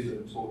publicity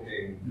than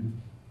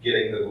talking,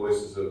 getting the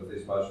voices of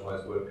these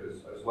marginalised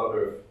workers. I just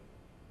wonder if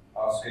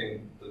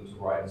asking them to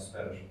write in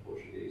Spanish or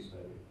Portuguese,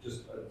 maybe,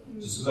 just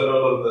because I know a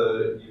lot of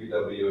the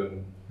UW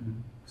and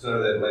because I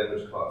know they have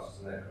language classes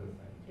and that kind of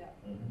thing.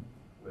 Yeah.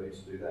 Where you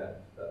to do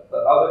that. The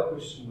other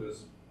question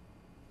was,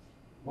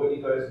 what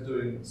you guys are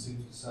doing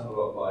seems to sound a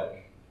lot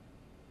like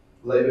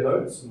Labour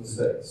notes in the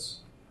States.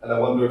 And I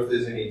wonder if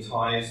there's any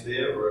ties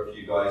there, or if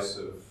you guys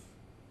have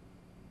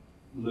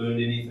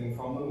learned anything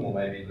from them, or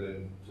maybe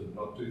learned to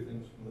not do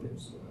things from them,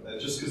 something like that.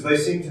 Just because they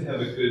seem to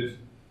have a good,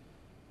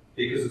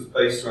 because it's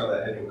based around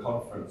that annual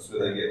conference where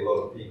they get a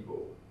lot of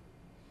people,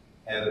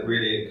 and it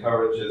really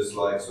encourages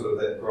like sort of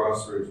that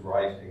grassroots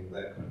writing,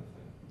 that kind of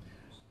thing.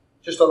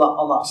 Just on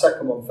that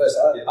second one first,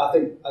 I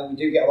think we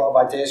do get a lot of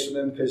ideas from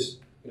them because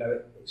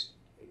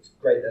it's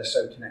great they're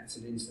so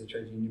connected into the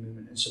trade union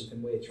movement and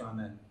something we're trying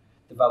to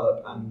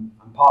develop, and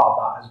part of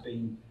that has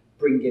been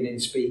bringing in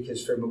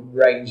speakers from a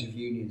range of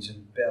unions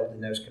and building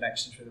those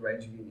connections with a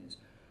range of unions.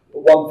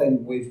 But one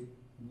thing we've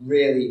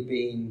really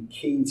been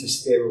keen to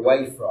steer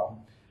away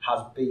from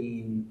has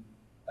been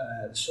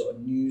sort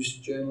of news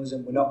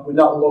journalism. We're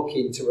not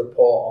looking to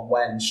report on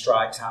when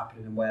strikes are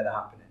happening and where they're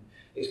happening.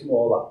 It's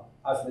more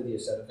like, as Lydia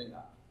said, I think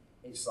that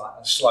it's like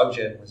a slow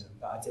journalism,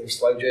 that idea of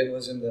slow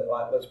journalism that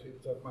like lots of people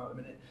talk about in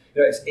a minute.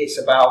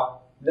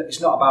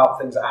 It's not about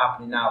things that are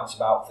happening now, it's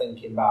about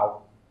thinking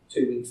about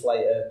 2 weeks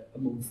later, a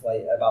month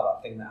later, about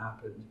that thing that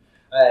happened.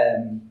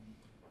 And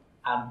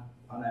I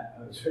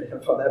know it's really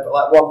not there, but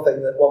like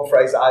one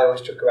phrase that I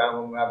always chuck around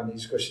when we're having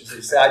these discussions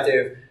is the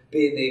idea of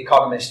being the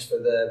economist for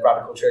the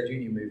radical trade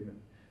union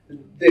movement.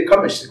 The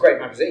Economist is a great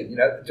magazine,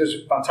 it does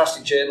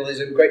fantastic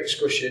journalism, great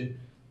discussion,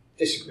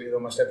 disagree with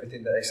almost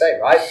everything that they say,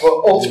 right? But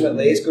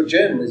ultimately, it's good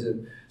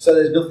journalism. So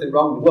there's nothing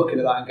wrong with looking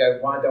at that and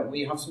going, why don't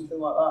we have something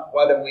like that?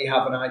 Why don't we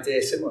have an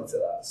idea similar to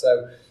that?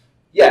 So,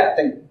 yeah, I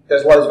think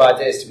there's loads of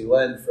ideas to be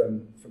learned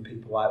from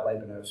people like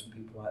Labour Notes and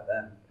people like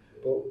them.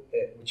 But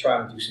we're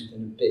trying to do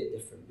something a bit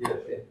different.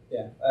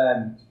 Yeah.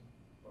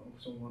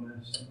 Someone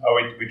want to say?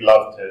 We'd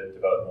love to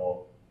develop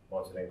more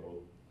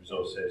multilingual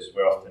resources.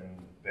 We're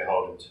often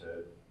beholden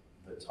to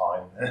the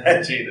time and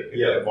energy that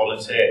people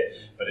volunteer,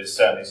 but it's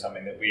certainly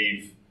something that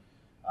we've.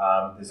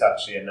 There's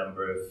actually a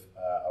number of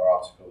our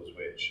articles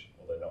which,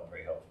 although not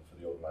very helpful for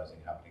the organising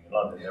happening in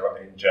London, they're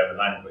in German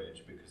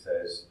language because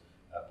there's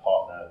a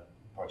partner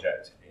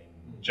project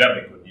in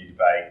Germany called New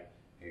Debate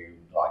who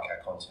like our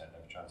content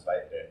and have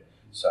translated it.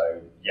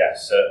 So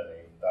yes,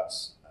 certainly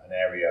that's an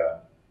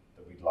area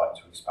that we'd like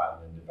to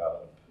expand and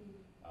develop.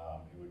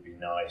 It would be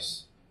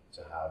nice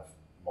to have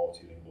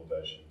multilingual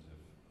versions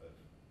of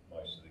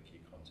most of the key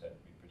content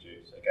we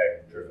produce,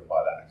 again driven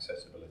by that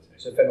accessibility.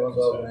 So if anyone's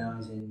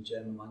organising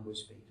German language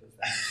speakers,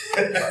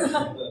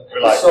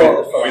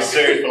 we're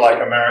sued for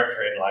like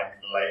America in like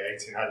the late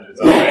 1800s.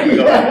 I think we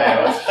got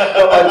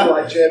that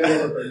like German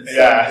immigrants.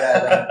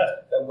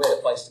 Then we're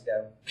the place to go.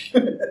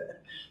 Anyone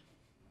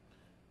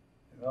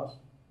else?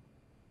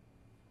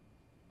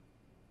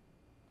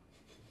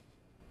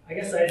 I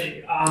guess I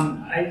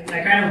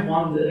kind of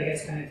wonder,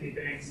 kind of two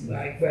things,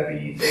 like whether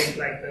you think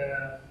like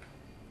the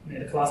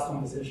class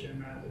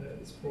composition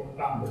that is brought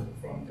about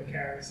from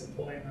precarious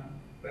employment,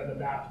 whether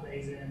that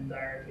plays in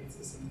directly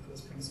to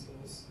syndicalist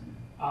principles,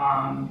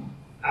 and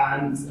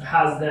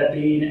has there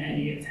been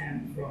any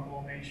attempt from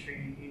more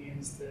mainstream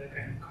unions to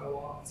kind of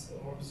co-opt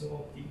or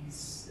absorb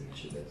these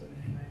initiatives in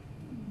any way?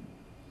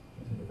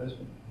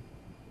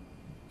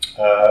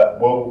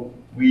 Well,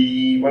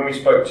 when we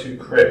spoke to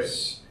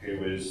Chris, who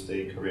was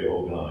the career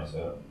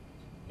organiser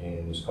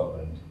in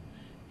Scotland,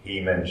 he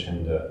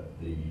mentioned that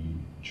the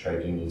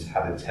trade unions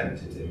had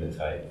attempted to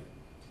imitate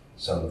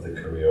some of the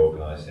career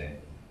organising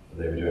that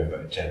they were doing,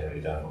 but generally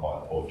done quite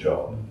a poor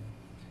job.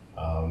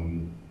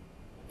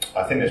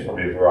 I think there's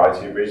probably a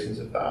variety of reasons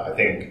of that. I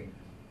think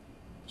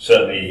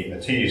certainly a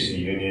TUC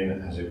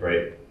union has a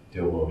great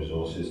deal more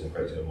resources and a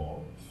great deal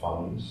more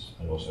funds,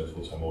 and also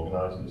full-time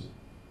organisers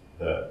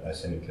that a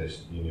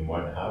syndicalist union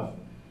won't have.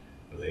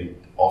 But they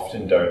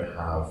often don't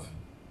have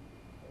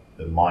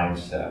the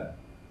mindset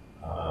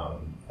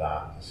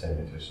that a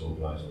syndicalist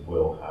organiser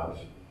will have.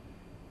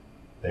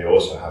 They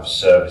also have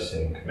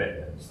servicing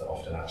commitments that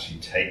often actually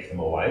take them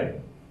away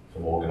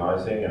from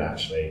organising, and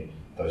actually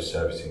those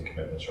servicing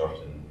commitments are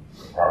often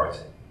a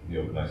priority in the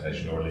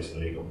organisation, or at least a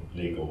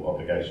legal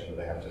obligation that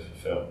they have to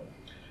fulfil.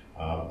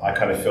 I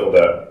kind of feel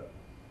that,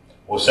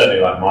 well,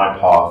 certainly like my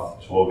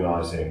path to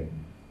organising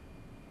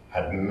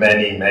had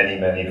many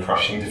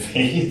crushing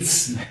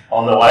defeats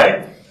on the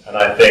way, and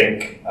I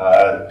think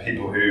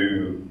people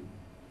who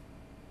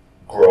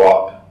grow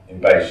up in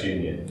base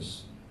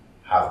unions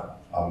have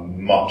a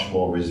much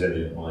more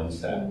resilient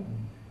mindset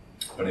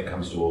when it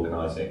comes to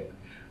organising.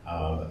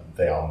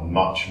 They are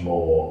much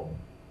more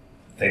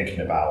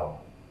thinking about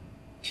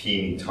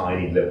teeny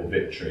tiny little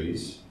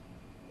victories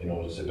in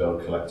order to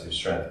build collective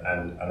strength,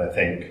 and I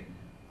think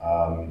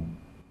I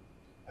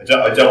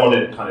don't want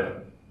to kind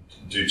of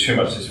do too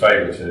much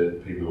disfavour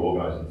to people who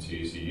organise in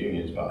TUC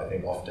unions, but I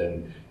think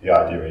often the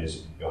idea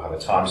is you'll have a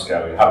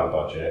timescale, you have a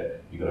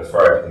budget, you've got to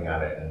throw everything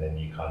at it, and then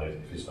you kind of,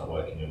 if it's not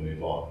working, you'll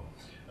move on.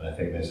 And I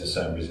think there's a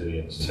certain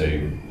resilience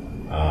to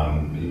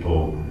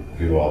people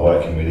who are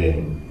working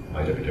within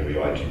IWW,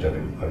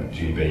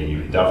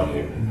 IGB,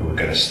 UEW, who are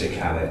going to stick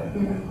at it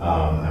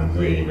and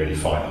really, really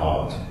fight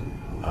hard.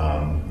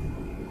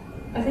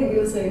 I think we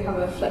also have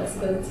a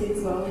flexibility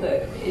as well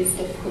that is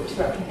difficult to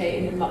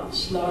replicate in a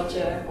much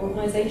larger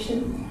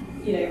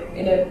organisation. You know,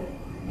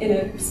 in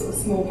a sort of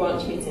small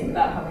branch meeting,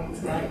 without having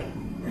to like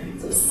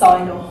sort of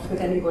sign off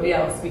with anybody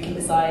else, we can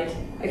decide,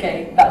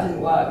 okay, that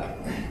didn't work,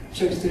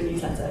 should we just do a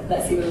newsletter?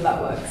 Let's see whether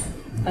that works.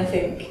 I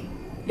think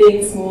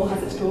being small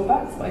has its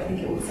drawbacks, but I think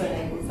it also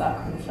enables that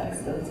kind of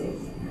flexibility,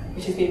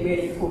 which has been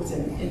really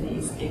important in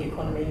these gig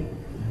economy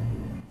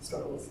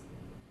struggles.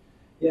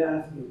 Yeah,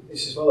 I think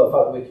this as well. The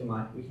fact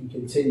that we can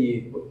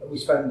continue. We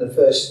spend the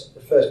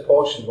first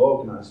portion of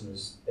organising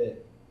as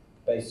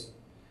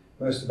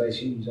most of the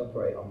base unions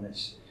operate on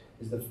this.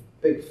 Is the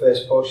big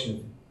first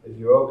portion of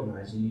your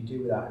organising you do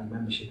without any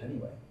membership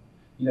anyway.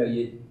 You know,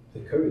 the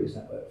Couriers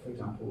Network, for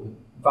example, the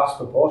vast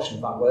proportion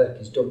of that work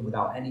is done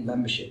without any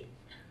membership.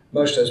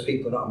 Most of those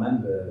people are not a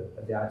member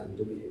of the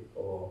IWW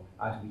or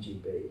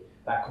IWGB.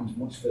 That comes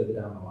much further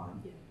down the line.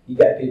 Yeah. You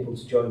get people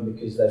to join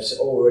because they've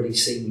already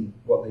seen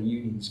what the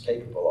union's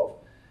capable of.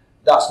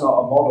 That's not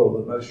a model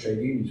that most trade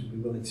unions would be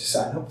willing to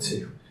sign up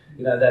to.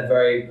 You know, they're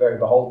very, very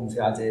beholden to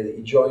the idea that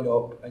you join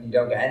up and you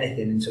don't get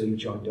anything until you've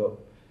joined up.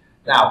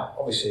 Now,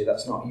 obviously,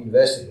 that's not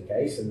universally the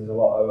case, and there's a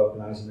lot of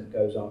organising that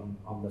goes on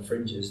the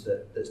fringes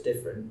that's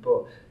different.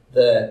 But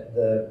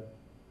the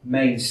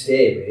main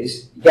steer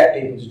is you get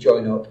people to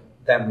join up,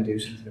 then we do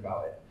something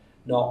about it.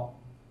 Not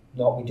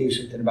we do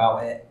something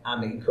about it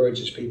and it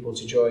encourages people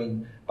to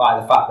join by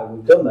the fact that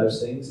we've done those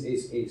things.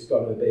 It's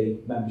got to be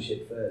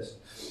membership first,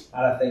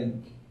 and I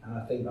think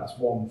that's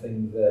one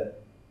thing that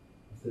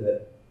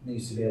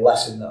needs to be a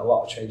lesson that a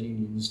lot of trade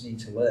unions need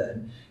to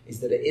learn, is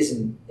that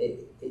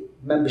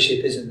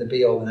membership isn't the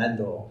be all and end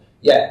all.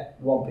 Yeah,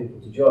 we want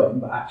people to join,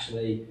 but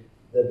actually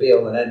the be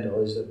all and end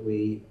all is that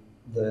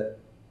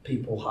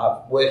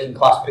working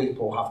class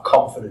people have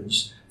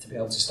confidence to be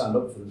able to stand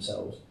up for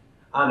themselves.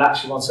 And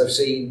actually, once they've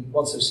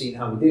seen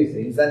how we do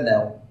things, then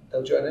they'll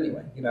join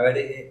anyway. You know, and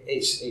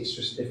it's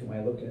just a different way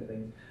of looking at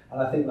things.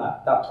 And I think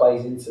that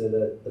plays into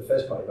the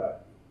first part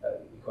about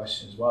your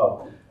question as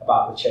well,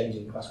 about the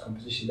changing class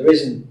composition. There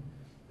isn't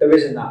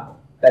that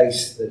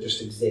base that just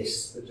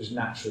exists, that just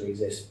naturally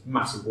exists,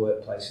 massive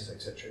workplaces,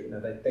 etc. You know,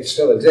 they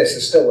still exist.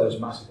 There's still those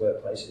massive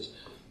workplaces,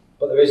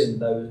 but there isn't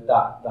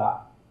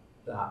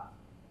that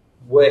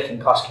working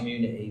class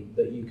community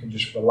that you can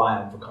just rely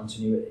on for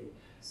continuity.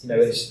 You know,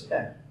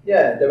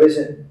 there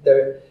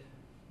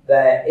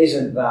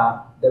isn't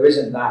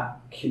that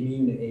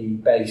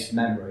community-based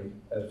memory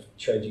of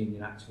trade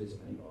union activism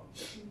anymore.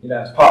 You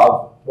know, it's part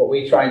of what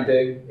we try and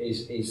do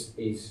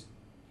is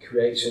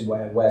create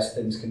somewhere where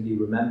things can be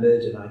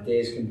remembered and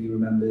ideas can be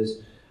remembered.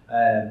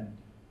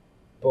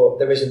 But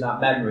there isn't that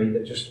memory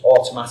that just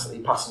automatically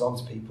passes on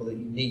to people that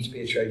you need to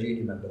be a trade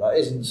union member. That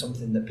isn't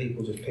something that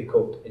people just pick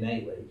up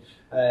innately.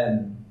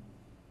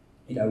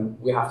 You know,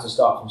 we have to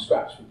start from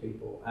scratch with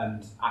people,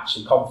 and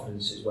actually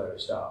confidence is where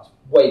it starts,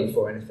 way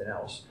before anything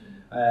else.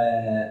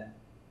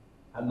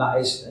 And that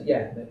is,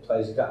 it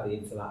plays exactly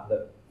into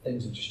that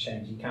things have just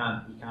changed. You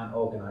can't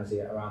organise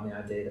it around the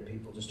idea that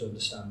people just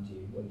understand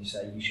you when you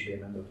say you should be a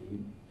member of a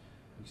union,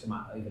 because they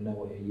might not even know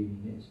what a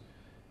union is.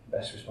 The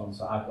best response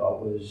that I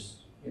got was,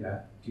 you know,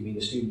 do you mean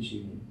the students'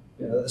 union?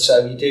 You know,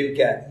 so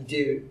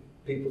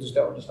people just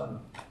don't understand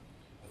that.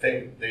 I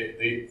think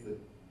the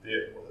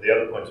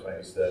other point to make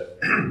is that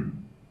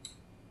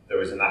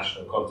there is a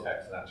national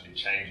context and actually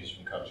changes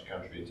from country to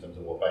country in terms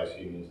of what base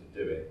unions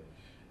are doing,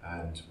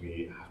 and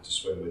we have to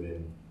swim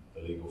within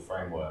the legal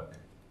framework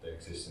that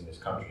exists in this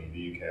country.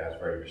 The UK has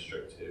very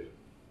restrictive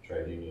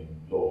trade union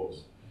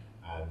laws,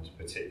 and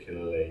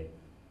particularly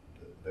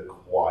the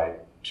quite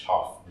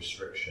tough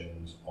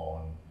restrictions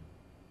on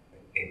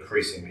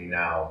increasingly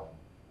now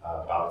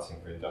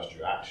balancing for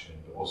industrial action,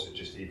 but also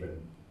just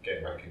even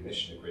getting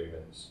recognition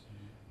agreements,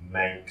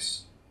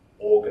 makes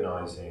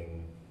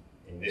organising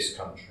in this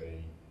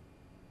country,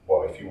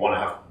 well, if we want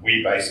to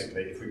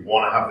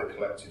have the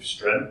collective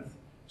strength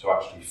to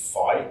actually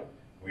fight,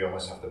 we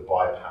almost have to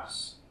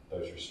bypass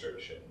those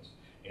restrictions.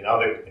 In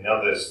other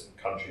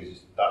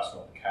countries, that's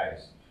not the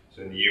case.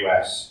 So in the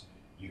US,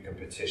 you can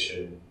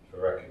petition for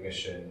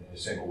recognition in a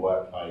single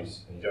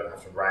workplace, and you don't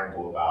have to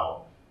wrangle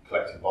about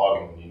collective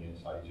bargaining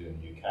unions like you do in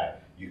the UK.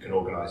 You can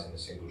organise in a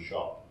single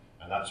shop,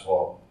 and that's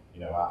what,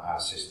 you know, our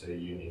sister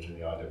union in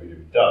the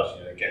IWW does.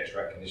 You know, it gets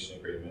recognition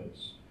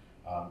agreements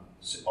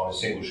on a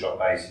single shop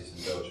basis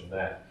and builds from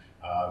there.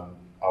 I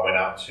went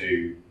out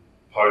to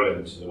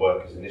Poland to the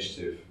Workers'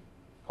 Initiative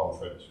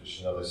conference, which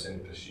is another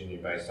Syndicalist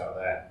union based out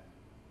there,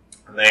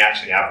 and they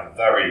actually have a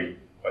very,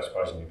 quite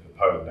surprisingly for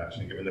Poland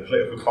actually, given the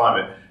political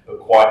climate, but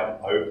quite an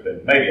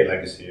open, maybe a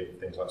legacy of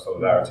things like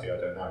solidarity, I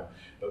don't know,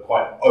 but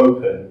quite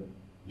open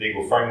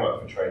legal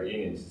framework for trade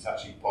unions, it's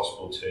actually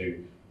possible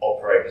to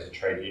operate as a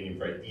trade union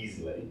very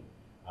easily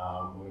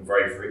with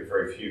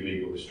very few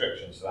legal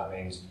restrictions. So that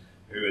means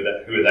who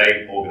are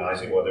they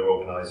organising? Well, they're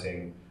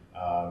organising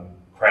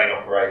crane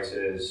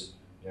operators,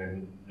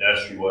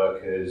 nursery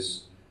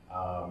workers,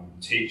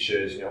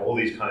 teachers, all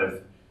these kind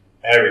of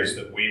areas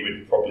that we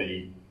would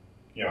probably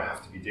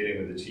have to be dealing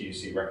with the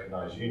TUC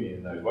recognised union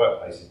in those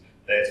workplaces.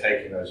 They're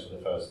taking those for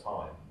the first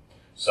time.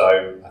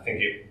 So I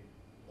think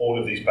all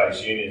of these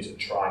base unions are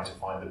trying to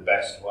find the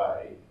best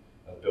way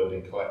of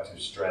building collective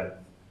strength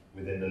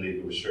within the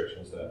legal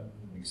restrictions that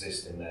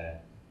exist in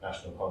their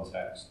national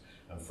context.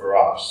 And for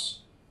us,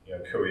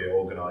 career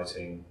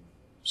organising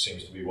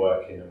seems to be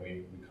working, and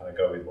we kind of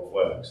go with what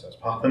works. That's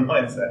part of the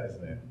mindset,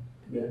 isn't it?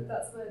 Yeah.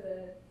 That's where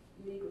the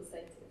legal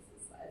status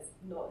is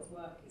not as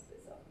workers but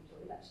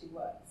self-employed. It actually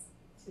works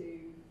to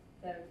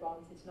their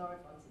advantage and our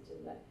advantage,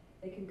 in that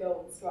they can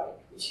go on strike,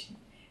 which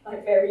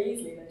very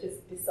easily they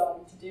just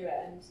decide to do it,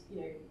 and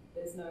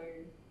there's no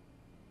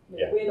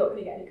we're not going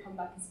to get any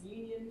comeback as a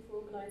union for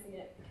organising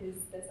it because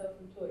they're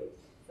self-employed,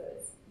 so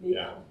it's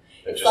legal. Yeah.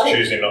 They're just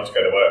choosing not to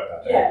go to work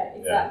that day. Yeah,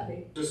 exactly.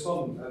 Yeah. Just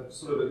on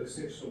sort of an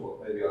extension of what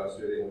maybe I was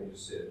earlier when you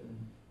just said,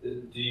 do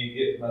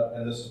you get,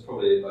 and this is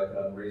probably like an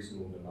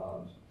unreasonable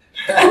demand,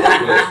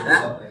 or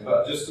something,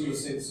 but just in the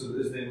sense of,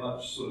 is there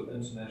much sort of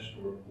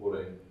international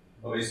reporting?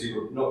 Obviously,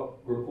 not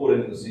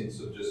reporting in the sense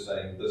of just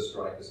saying this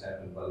strike has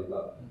happened, blah, blah,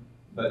 blah,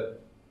 but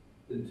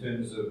in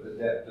terms of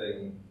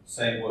adapting,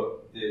 saying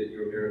what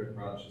your American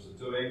branches are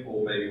doing,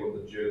 or maybe what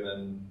the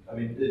German. I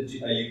mean,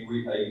 are you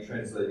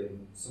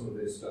translating some of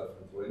their stuff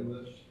into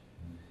English?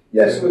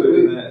 Yes,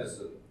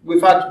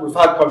 we've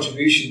had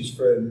contributions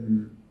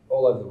from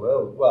all over the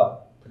world.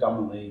 Well,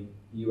 predominantly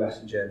US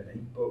and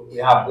Germany, but we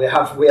have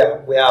had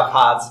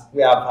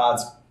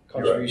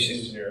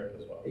contributions. Eastern Europe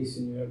as well.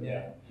 Eastern Europe,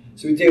 yeah.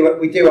 So we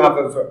do have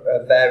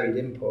a varied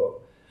input.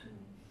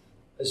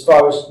 As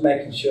far as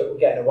making sure we're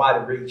getting a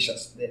wider reach,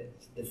 that's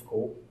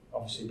difficult.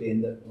 Obviously,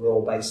 being that we're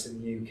all based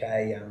in the UK,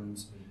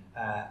 and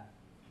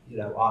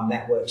our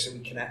networks that we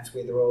connect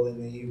with are all in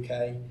the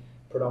UK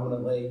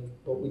predominantly.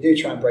 But we do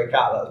try and break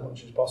out that as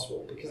much as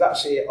possible, because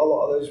actually a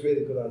lot of those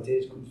really good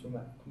ideas come from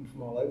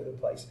all over the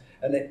place.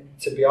 And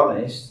to be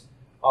honest,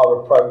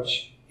 our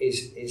approach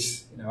is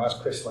as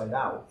Chris laid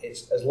out,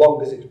 it's as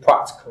long as it's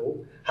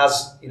practical,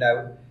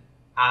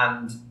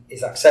 and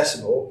is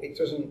accessible. It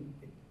doesn't.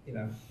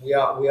 We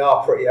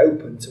are pretty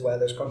open to where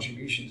those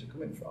contributions are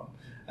coming from.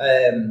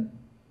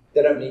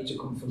 They don't need to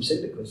come from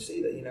syndicalists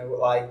either.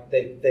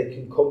 They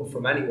can come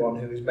from anyone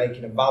who is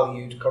making a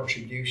valued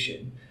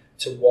contribution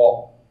to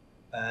what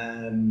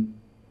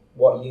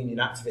union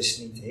activists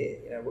need to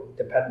hear.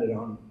 Depending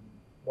on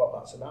what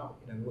that's about.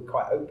 We're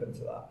quite open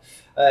to that,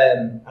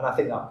 and I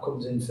think that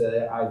comes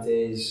into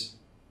ideas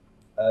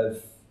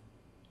of.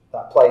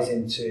 That plays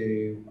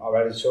into our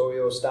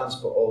editorial stance,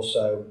 but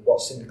also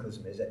what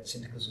syndicalism is.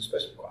 Syndicalism is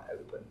supposed to be quite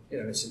open.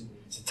 It's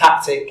a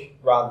tactic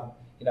rather,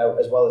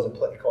 as well as a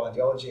political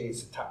ideology.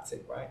 It's a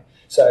tactic, right?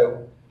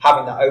 So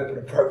having that open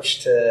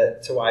approach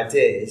to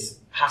ideas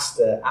has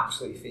to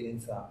absolutely feed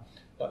into that.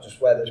 Not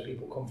just where those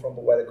people come from,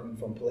 but where they're coming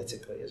from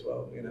politically as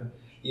well.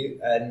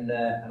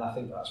 And I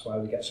think that's why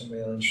we get some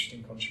real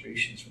interesting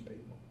contributions from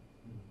people.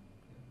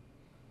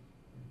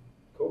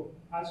 Cool.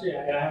 Actually,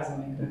 I have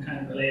something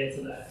kind of related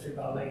to that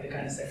about the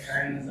kind of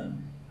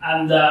sectarianism,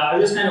 and I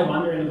was just kind of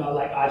wondering about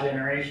our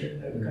generation.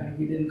 That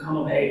we didn't come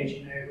of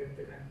age, with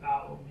the kind of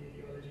battle of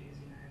ideologies,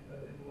 in the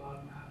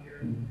world and what have you.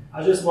 I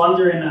was just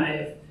wondering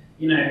if,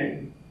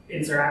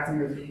 interacting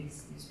with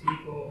these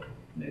people,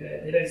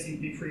 they don't seem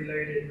to be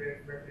preloaded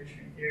with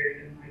revolutionary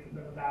theory, and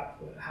whether that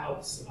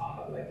helps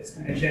this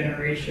kind of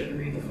generation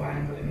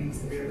redefining what it means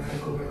to be a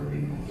radical, whether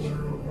being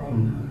plural rather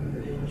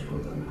than ideological.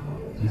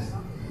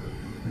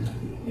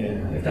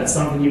 Yeah, if that's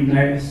something you've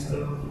noticed.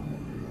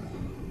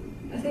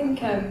 I think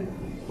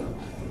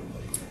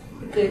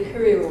with the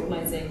career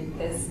organising,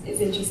 it's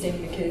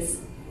interesting because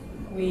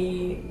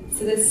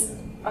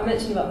I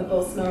mentioned about the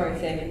Bolsonaro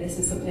thing, and this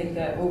is something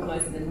that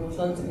organising in North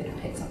London have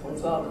picked up on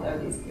as well. But there are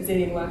these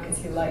Brazilian workers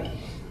who are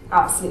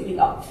absolutely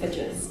up for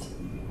just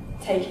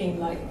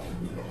taking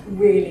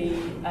really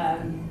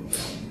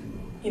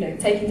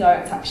taking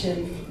direct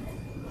action,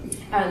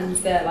 and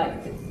they're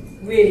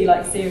really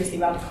seriously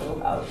radical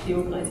about the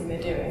organising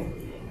they're doing,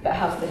 but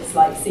have this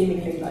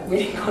seemingly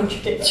really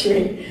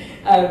contradictory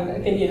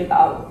opinion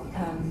about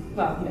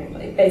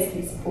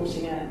basically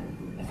supporting a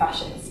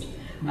fascist,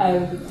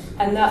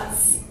 and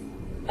that's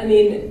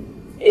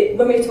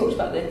when we've talked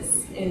about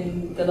this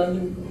in the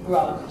London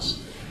branch,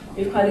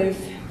 we've kind of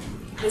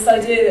this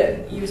idea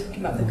that you were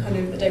talking about, that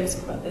Dave was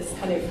talking about,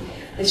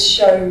 this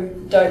show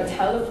don't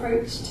tell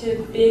approach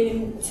to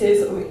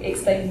sort of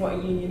explaining what a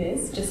union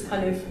is, just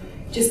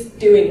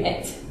doing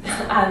it,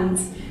 and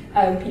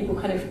people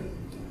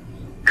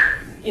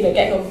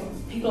getting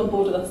people on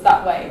board with us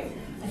that way.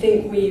 I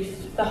think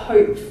the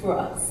hope for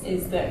us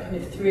is that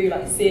through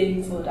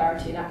seeing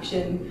solidarity in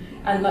action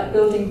and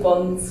building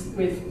bonds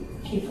with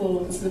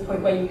people to the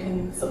point where you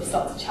can sort of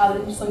start to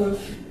challenge some of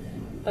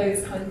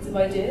those kinds of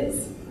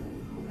ideas.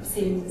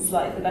 seems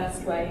like the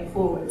best way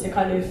forward, to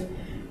kind of,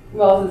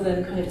 rather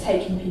than kind of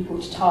taking people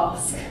to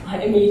task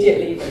like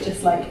immediately, but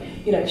just like,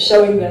 you know,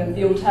 showing them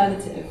the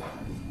alternative,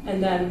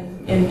 and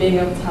then in being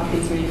able to have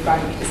these really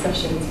frank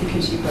discussions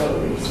because you've got a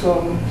really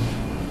strong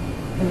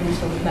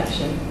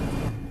connection.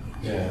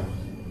 Yeah,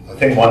 I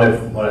think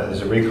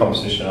there's a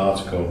recomposition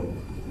article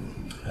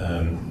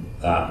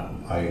that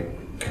I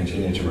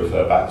continue to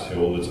refer back to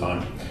all the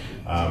time,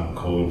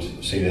 called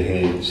 "See the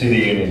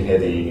Union, Hear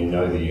the Union,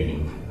 Know the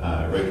Union."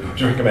 I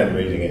recommend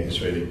reading it. It's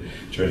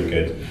really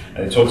good,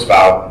 and it talks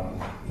about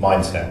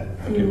mindset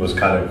and people's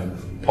kind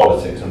of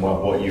politics and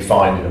what you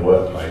find in a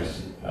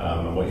workplace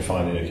and what you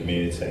find in a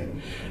community.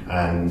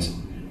 And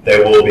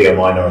there will be a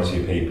minority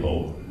of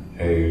people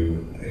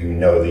who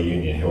know the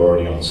union, who are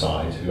already on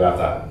side, who have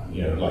that,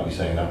 you know, like you're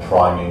saying, that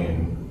priming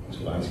in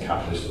sort of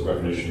anti-capitalist or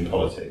revolutionary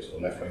politics or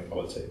left-wing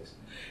politics.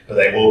 But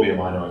they will be a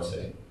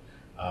minority.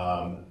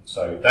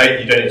 So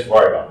you don't need to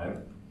worry about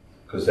them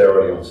because they're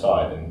already on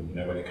side, and you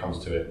know, when it comes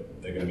to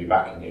it, they're going to be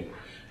backing you.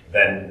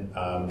 Then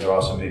there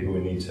are some people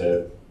who need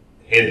to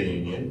hear the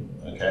union,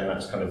 okay, and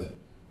that's kind of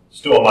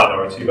still a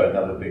minority, but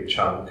another big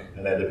chunk.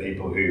 And they're the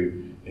people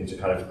who need to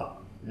kind of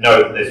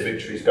know that there's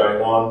victories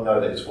going on, know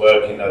that it's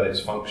working, know that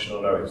it's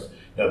functional, know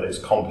that it's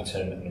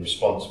competent and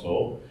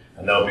responsible,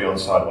 and they'll be on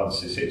side once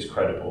they see it's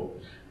credible.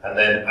 And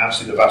then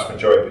actually the vast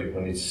majority of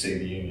people need to see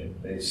the union.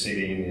 They need to see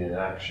the union in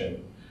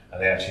action,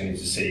 and they actually need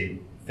to see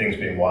things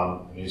being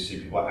won. You need to see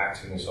people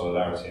acting in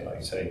solidarity, and like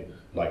you say,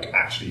 like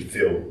actually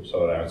feel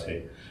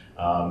solidarity.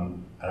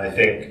 And I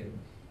think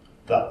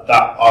that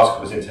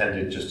article was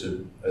intended just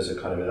as a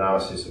kind of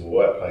analysis of a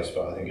workplace,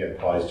 but I think it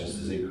applies just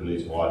as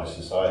equally to wider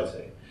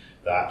society.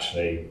 That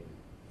actually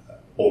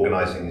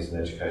organising is an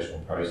educational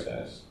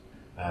process,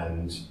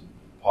 and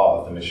part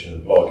of the mission of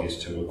the blog is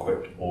to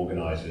equip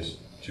organisers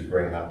to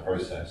bring that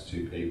process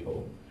to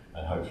people,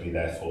 and hopefully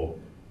therefore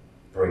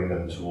bring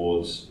them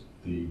towards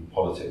the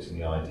politics and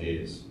the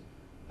ideas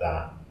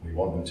that we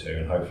want them to,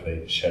 and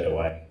hopefully shed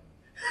away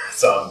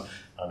some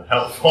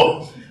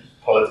unhelpful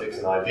politics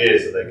and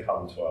ideas that they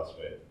come to us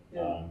with.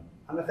 Yeah.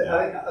 And I think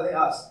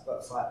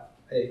that's like,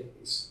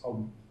 it's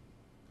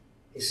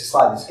a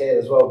sliding scale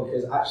as well,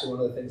 because actually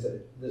one of the things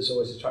that's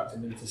always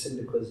attracted me to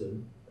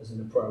syndicalism as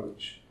an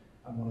approach,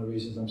 and one of the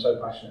reasons I'm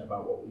so passionate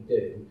about what we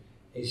do,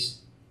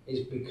 is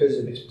because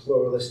of its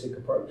pluralistic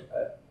approach.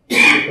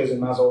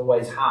 Syndicalism has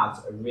always had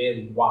a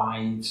really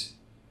wide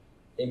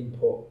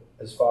input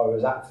as far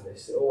as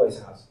activists. It always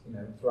has, you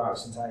know, throughout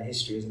its entire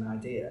history as an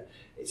idea.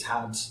 It's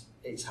had,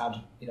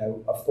 you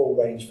know, a full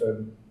range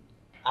from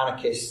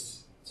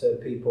anarchists to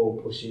people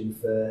pushing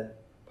for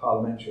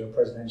parliamentary or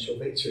presidential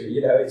victory.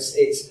 You know,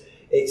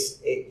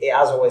 it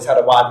has always had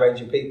a wide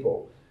range of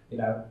people. You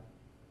know,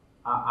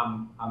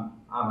 I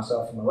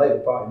myself am a Labour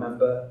Party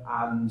member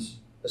and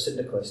a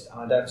syndicalist, and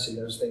I don't see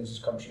those things as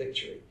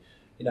contradictory.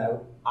 You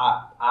know,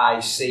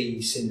 I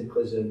see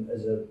syndicalism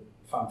as a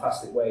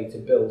fantastic way to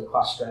build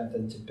class strength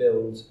and to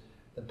build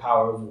the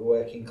power of the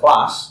working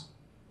class,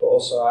 but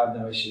also I have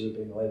no issue with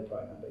being a Labour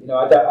Party member. You know,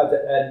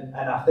 and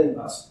I think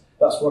that's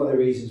one of the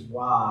reasons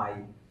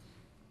why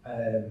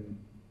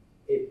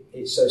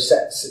it so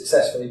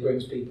successfully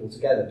brings people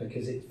together,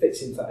 because it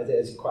fits into that idea,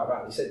 as you quite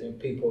rightly said, you know,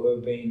 people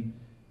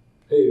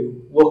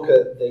who look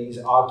at these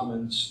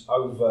arguments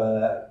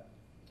over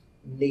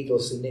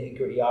needlessly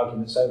nitty-gritty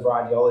arguments over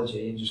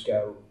ideology and just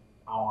go,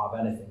 I don't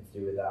have anything to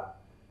do with that,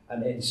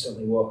 and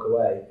instantly walk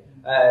away.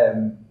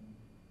 And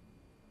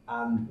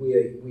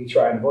we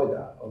try and avoid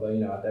that, although,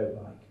 you know, I don't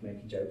like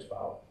making jokes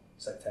about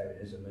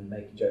sectarianism and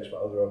making jokes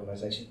about other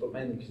organisations, but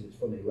mainly because it's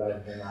funny rather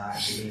than I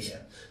actually mean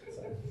it.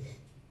 So,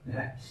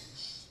 yeah.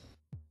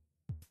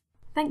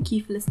 Thank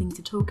you for listening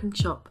to Talking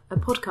Shop, a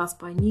podcast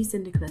by New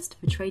Syndicalist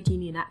for trade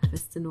union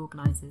activists and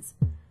organisers.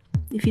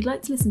 If you'd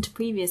like to listen to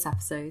previous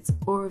episodes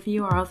or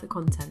review our other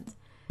content,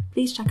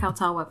 please check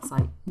out our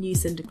website,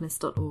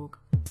 newsyndicalist.org.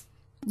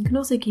 You can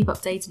also keep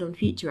updated on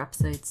future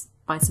episodes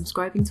by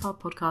subscribing to our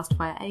podcast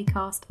via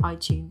Acast,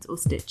 iTunes or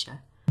Stitcher.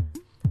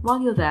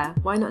 While you're there,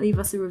 why not leave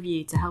us a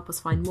review to help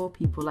us find more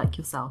people like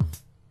yourself?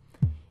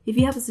 If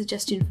you have a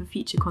suggestion for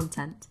future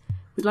content,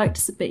 would like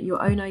to submit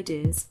your own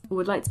ideas, or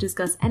would like to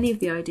discuss any of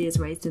the ideas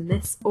raised in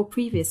this or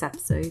previous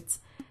episodes,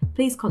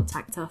 please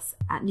contact us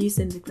at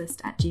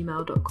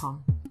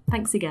newsyndicalist@gmail.com.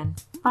 Thanks again.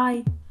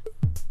 Bye!